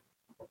had it,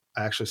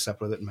 I actually slept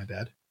with it in my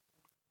bed.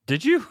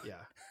 Did you?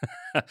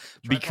 Yeah.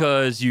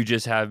 Because you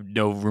just have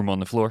no room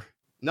on the floor?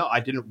 No, I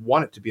didn't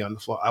want it to be on the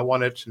floor. I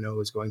wanted to know it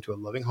was going to a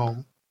loving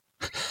home.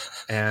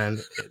 And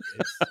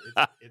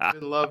it's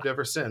been loved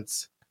ever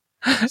since.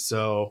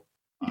 So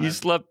you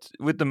slept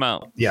with the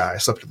mount? Yeah, I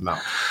slept with the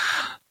mount.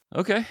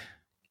 Okay.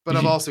 But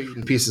I've also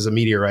eaten pieces of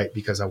meteorite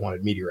because I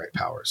wanted meteorite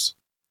powers.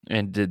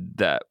 And did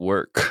that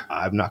work?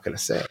 I'm not going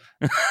to say.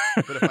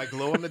 But if I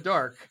glow in the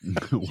dark,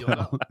 you'll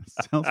know.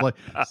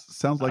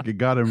 Sounds like it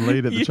got him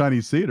laid at the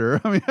Chinese theater.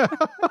 I mean,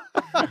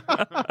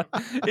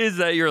 is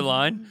that your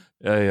line?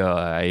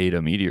 I ate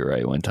a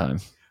meteorite one time.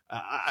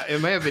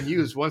 It may have been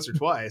used once or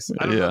twice.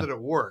 I don't know that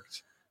it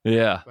worked.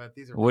 Yeah. But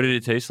what did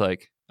it taste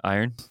like?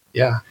 Iron?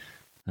 Yeah.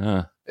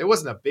 It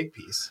wasn't a big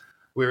piece.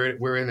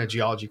 We're in a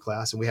geology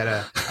class and we had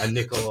a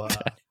nickel iron.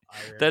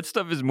 That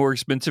stuff is more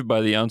expensive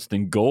by the ounce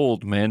than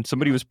gold, man.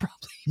 Somebody was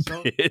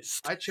probably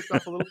pissed. I chipped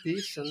off a little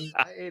piece and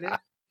I ate it.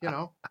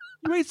 You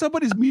ate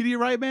somebody's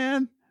meteorite,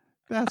 man?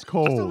 That's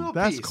cold.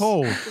 That's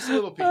cold. Just a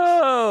little piece.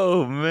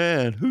 Oh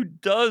man, who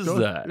does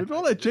that?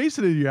 Don't let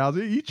Jason in your house.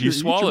 Eat your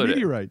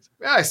meteorites.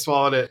 Yeah, I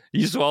swallowed it.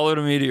 You swallowed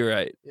a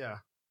meteorite. Yeah.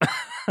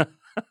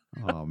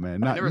 Oh man,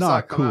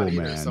 not cool, either,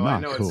 man. So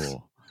not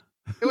cool.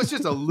 It was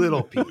just a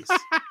little piece.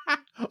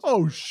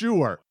 Oh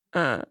sure.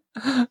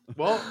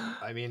 Well,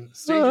 I mean,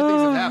 stranger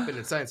things have happened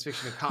in science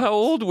fiction and comics. How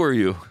old were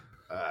you?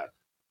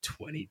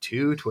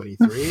 22,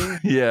 23.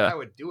 Yeah. I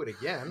would do it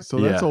again. So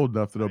that's old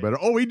enough to know better.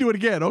 Oh, we do it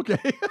again. Okay.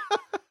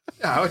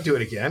 Yeah, I would do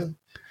it again.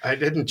 I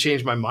didn't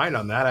change my mind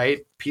on that. I ate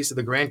a piece of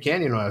the Grand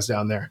Canyon when I was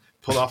down there.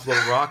 Pulled off a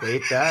little rock,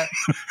 ate that.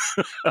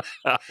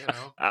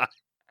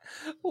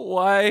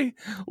 Why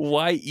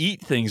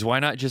eat things? Why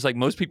not just like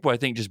most people, I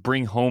think, just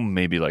bring home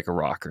maybe like a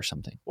rock or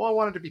something? Well, I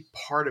wanted to be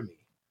part of me.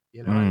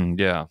 He wanted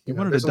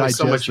to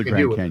digest the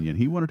Grand Canyon.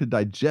 He wanted to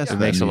digest. It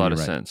makes a lot of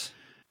sense.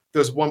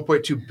 Those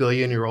 1.2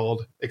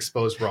 billion-year-old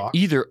exposed rocks.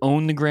 Either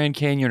own the Grand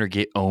Canyon or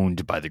get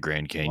owned by the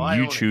Grand Canyon. Well,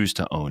 you choose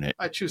to own it.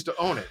 I choose to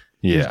own it.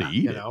 Yeah. To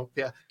eat it.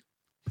 Yeah.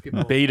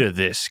 Beta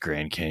this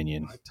Grand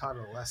Canyon. I taught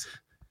it a lesson.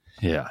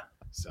 Yeah.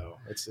 So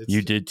it's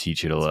you did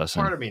teach it a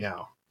lesson. Part of me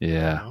now.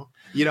 Yeah.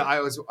 I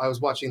was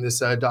watching this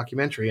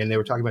documentary and they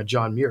were talking about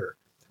John Muir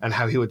and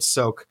how he would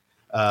soak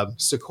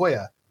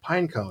sequoia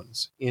pine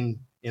cones in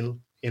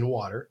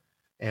water,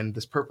 and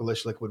this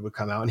purplish liquid would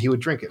come out and he would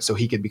drink it so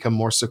he could become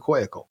more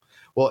sequoiacal.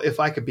 Well, if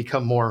I could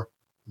become more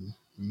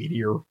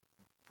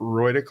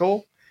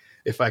meteoroidical,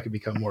 if I could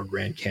become more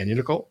Grand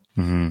Canyonical,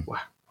 wow.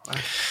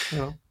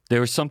 There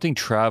was something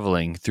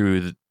traveling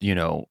through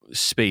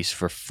space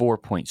for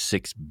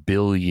 4.6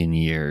 billion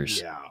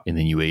years, and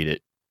then you ate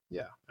it.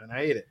 Yeah, and I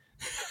ate it.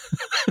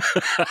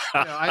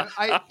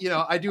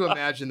 I do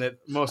imagine that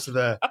most of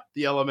the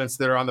elements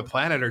that are on the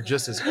planet are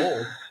just as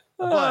old.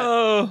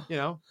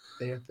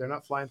 But they're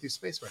not flying through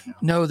space right now.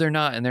 No, they're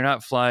not, and they're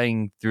not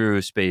flying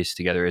through space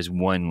together as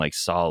one like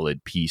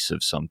solid piece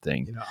of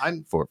something.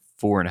 For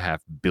 4.5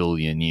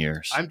 billion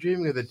years. I'm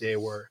dreaming of the day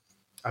where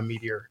a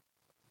meteor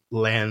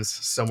lands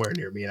somewhere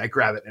near me and I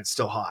grab it and it's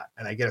still hot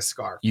and I get a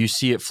scarf. You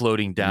see it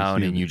floating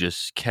down and you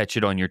just catch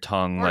it on your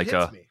tongue like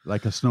a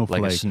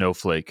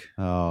snowflake.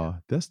 Oh,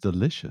 that's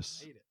delicious.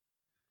 I hate it.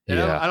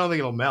 Yeah. I don't think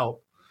it'll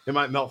melt. It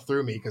might melt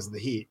through me because of the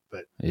heat,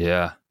 but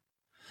yeah.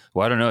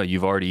 Well, I don't know.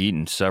 You've already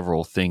eaten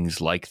several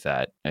things like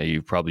that.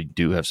 You probably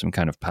do have some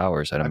kind of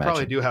powers, I'd imagine. I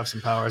probably do have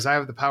some powers. I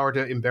have the power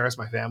to embarrass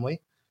my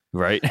family.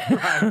 Right. I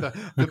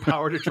have the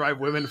power to drive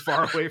women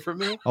far away from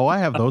me. Oh, I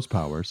have those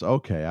powers.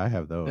 Okay, I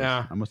have those.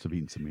 Yeah. I must have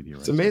eaten some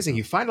meteorites. It's amazing.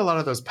 You find a lot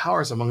of those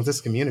powers among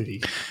this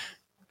community.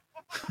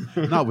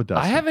 Not with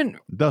Dustin. I haven't.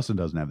 Dustin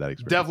doesn't have that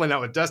experience. Definitely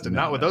not with Dustin.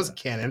 Not with those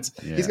cannons.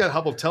 Yeah. He's got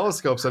Hubble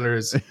telescopes under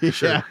his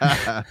shirt.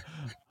 Yeah.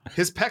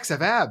 His pecs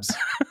have abs.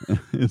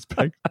 His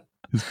pecs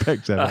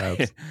have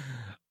abs.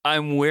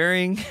 I'm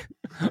wearing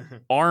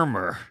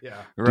armor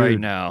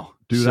now.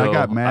 Dude, so I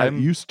got mad.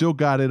 You still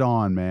got it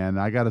on, man.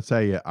 I got to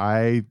tell you,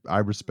 I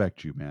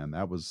respect you, man.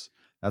 That's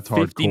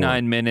hardcore.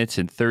 59 minutes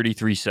and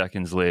 33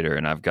 seconds later,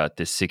 and I've got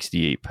this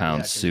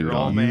 68-pound suit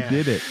on. You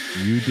did it.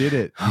 You did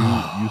it.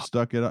 You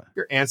stuck it up.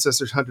 Your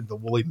ancestors hunted the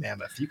woolly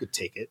mammoth. You could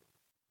take it.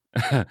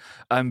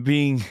 I'm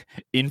being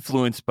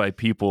influenced by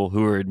people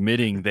who are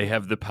admitting they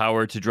have the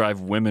power to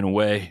drive women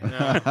away.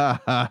 Well,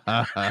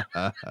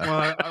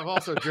 I've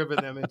also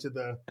driven them into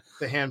the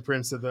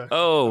handprints of the.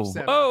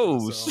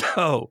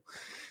 So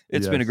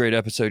it's been a great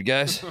episode,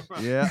 guys.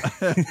 Yeah,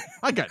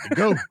 I got to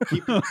go.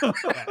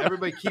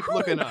 Everybody, keep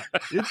looking up.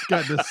 It's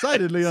got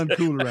decidedly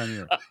uncool around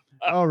here.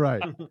 All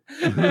right.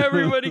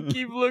 Everybody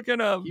keep looking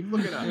up. Keep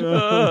looking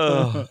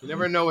up. You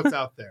never know what's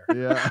out there.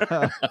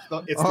 Yeah.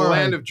 It's the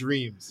land of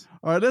dreams.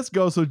 All right, let's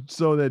go so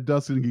that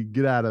Dustin can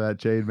get out of that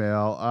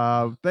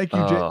chainmail. Thank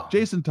you.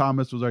 Jason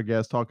Thomas was our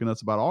guest talking to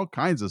us about all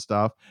kinds of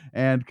stuff.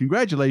 And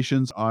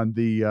congratulations on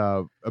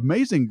the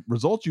amazing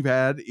results you've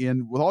had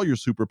with all your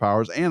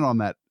superpowers and on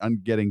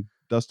getting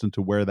Dustin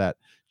to wear that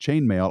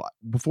chainmail.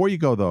 Before you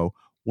go, though,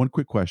 one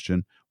quick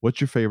question. What's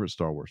your favorite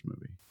Star Wars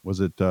movie? Was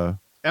it...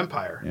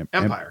 Empire.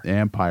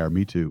 Empire.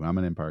 Me too. I'm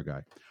an Empire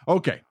guy.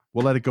 Okay.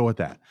 We'll let it go at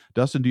that.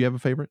 Dustin, do you have a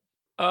favorite?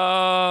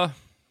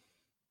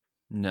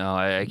 No,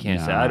 I can't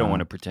say. I don't want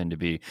to pretend to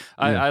be.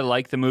 I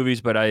like the movies,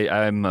 but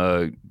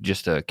I'm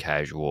just a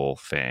casual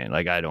fan.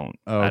 Like I don't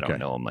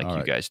know them like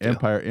you guys do.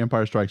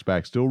 Empire Strikes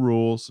Back still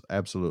rules.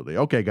 Absolutely.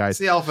 Okay, guys. It's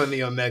the alpha and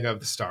the omega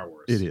of the Star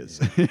Wars. It is.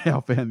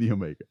 Alpha and the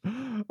omega.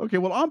 Okay,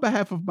 well, on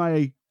behalf of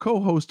my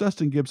co-host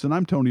Dustin Gibson,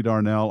 I'm Tony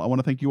Darnell. I want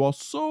to thank you all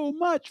so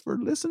much for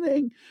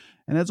listening.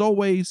 And as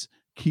always,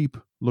 keep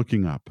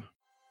looking up.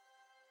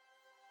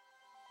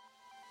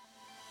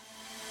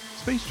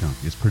 Space Junk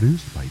is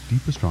produced by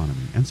Deep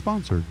Astronomy and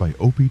sponsored by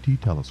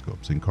OPT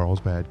Telescopes in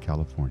Carlsbad,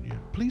 California.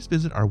 Please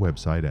visit our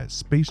website at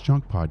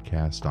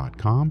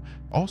spacejunkpodcast.com.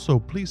 Also,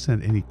 please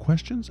send any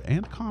questions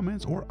and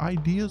comments or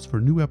ideas for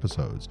new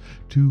episodes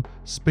to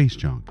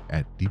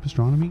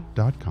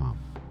spacejunk@deepastronomy.com.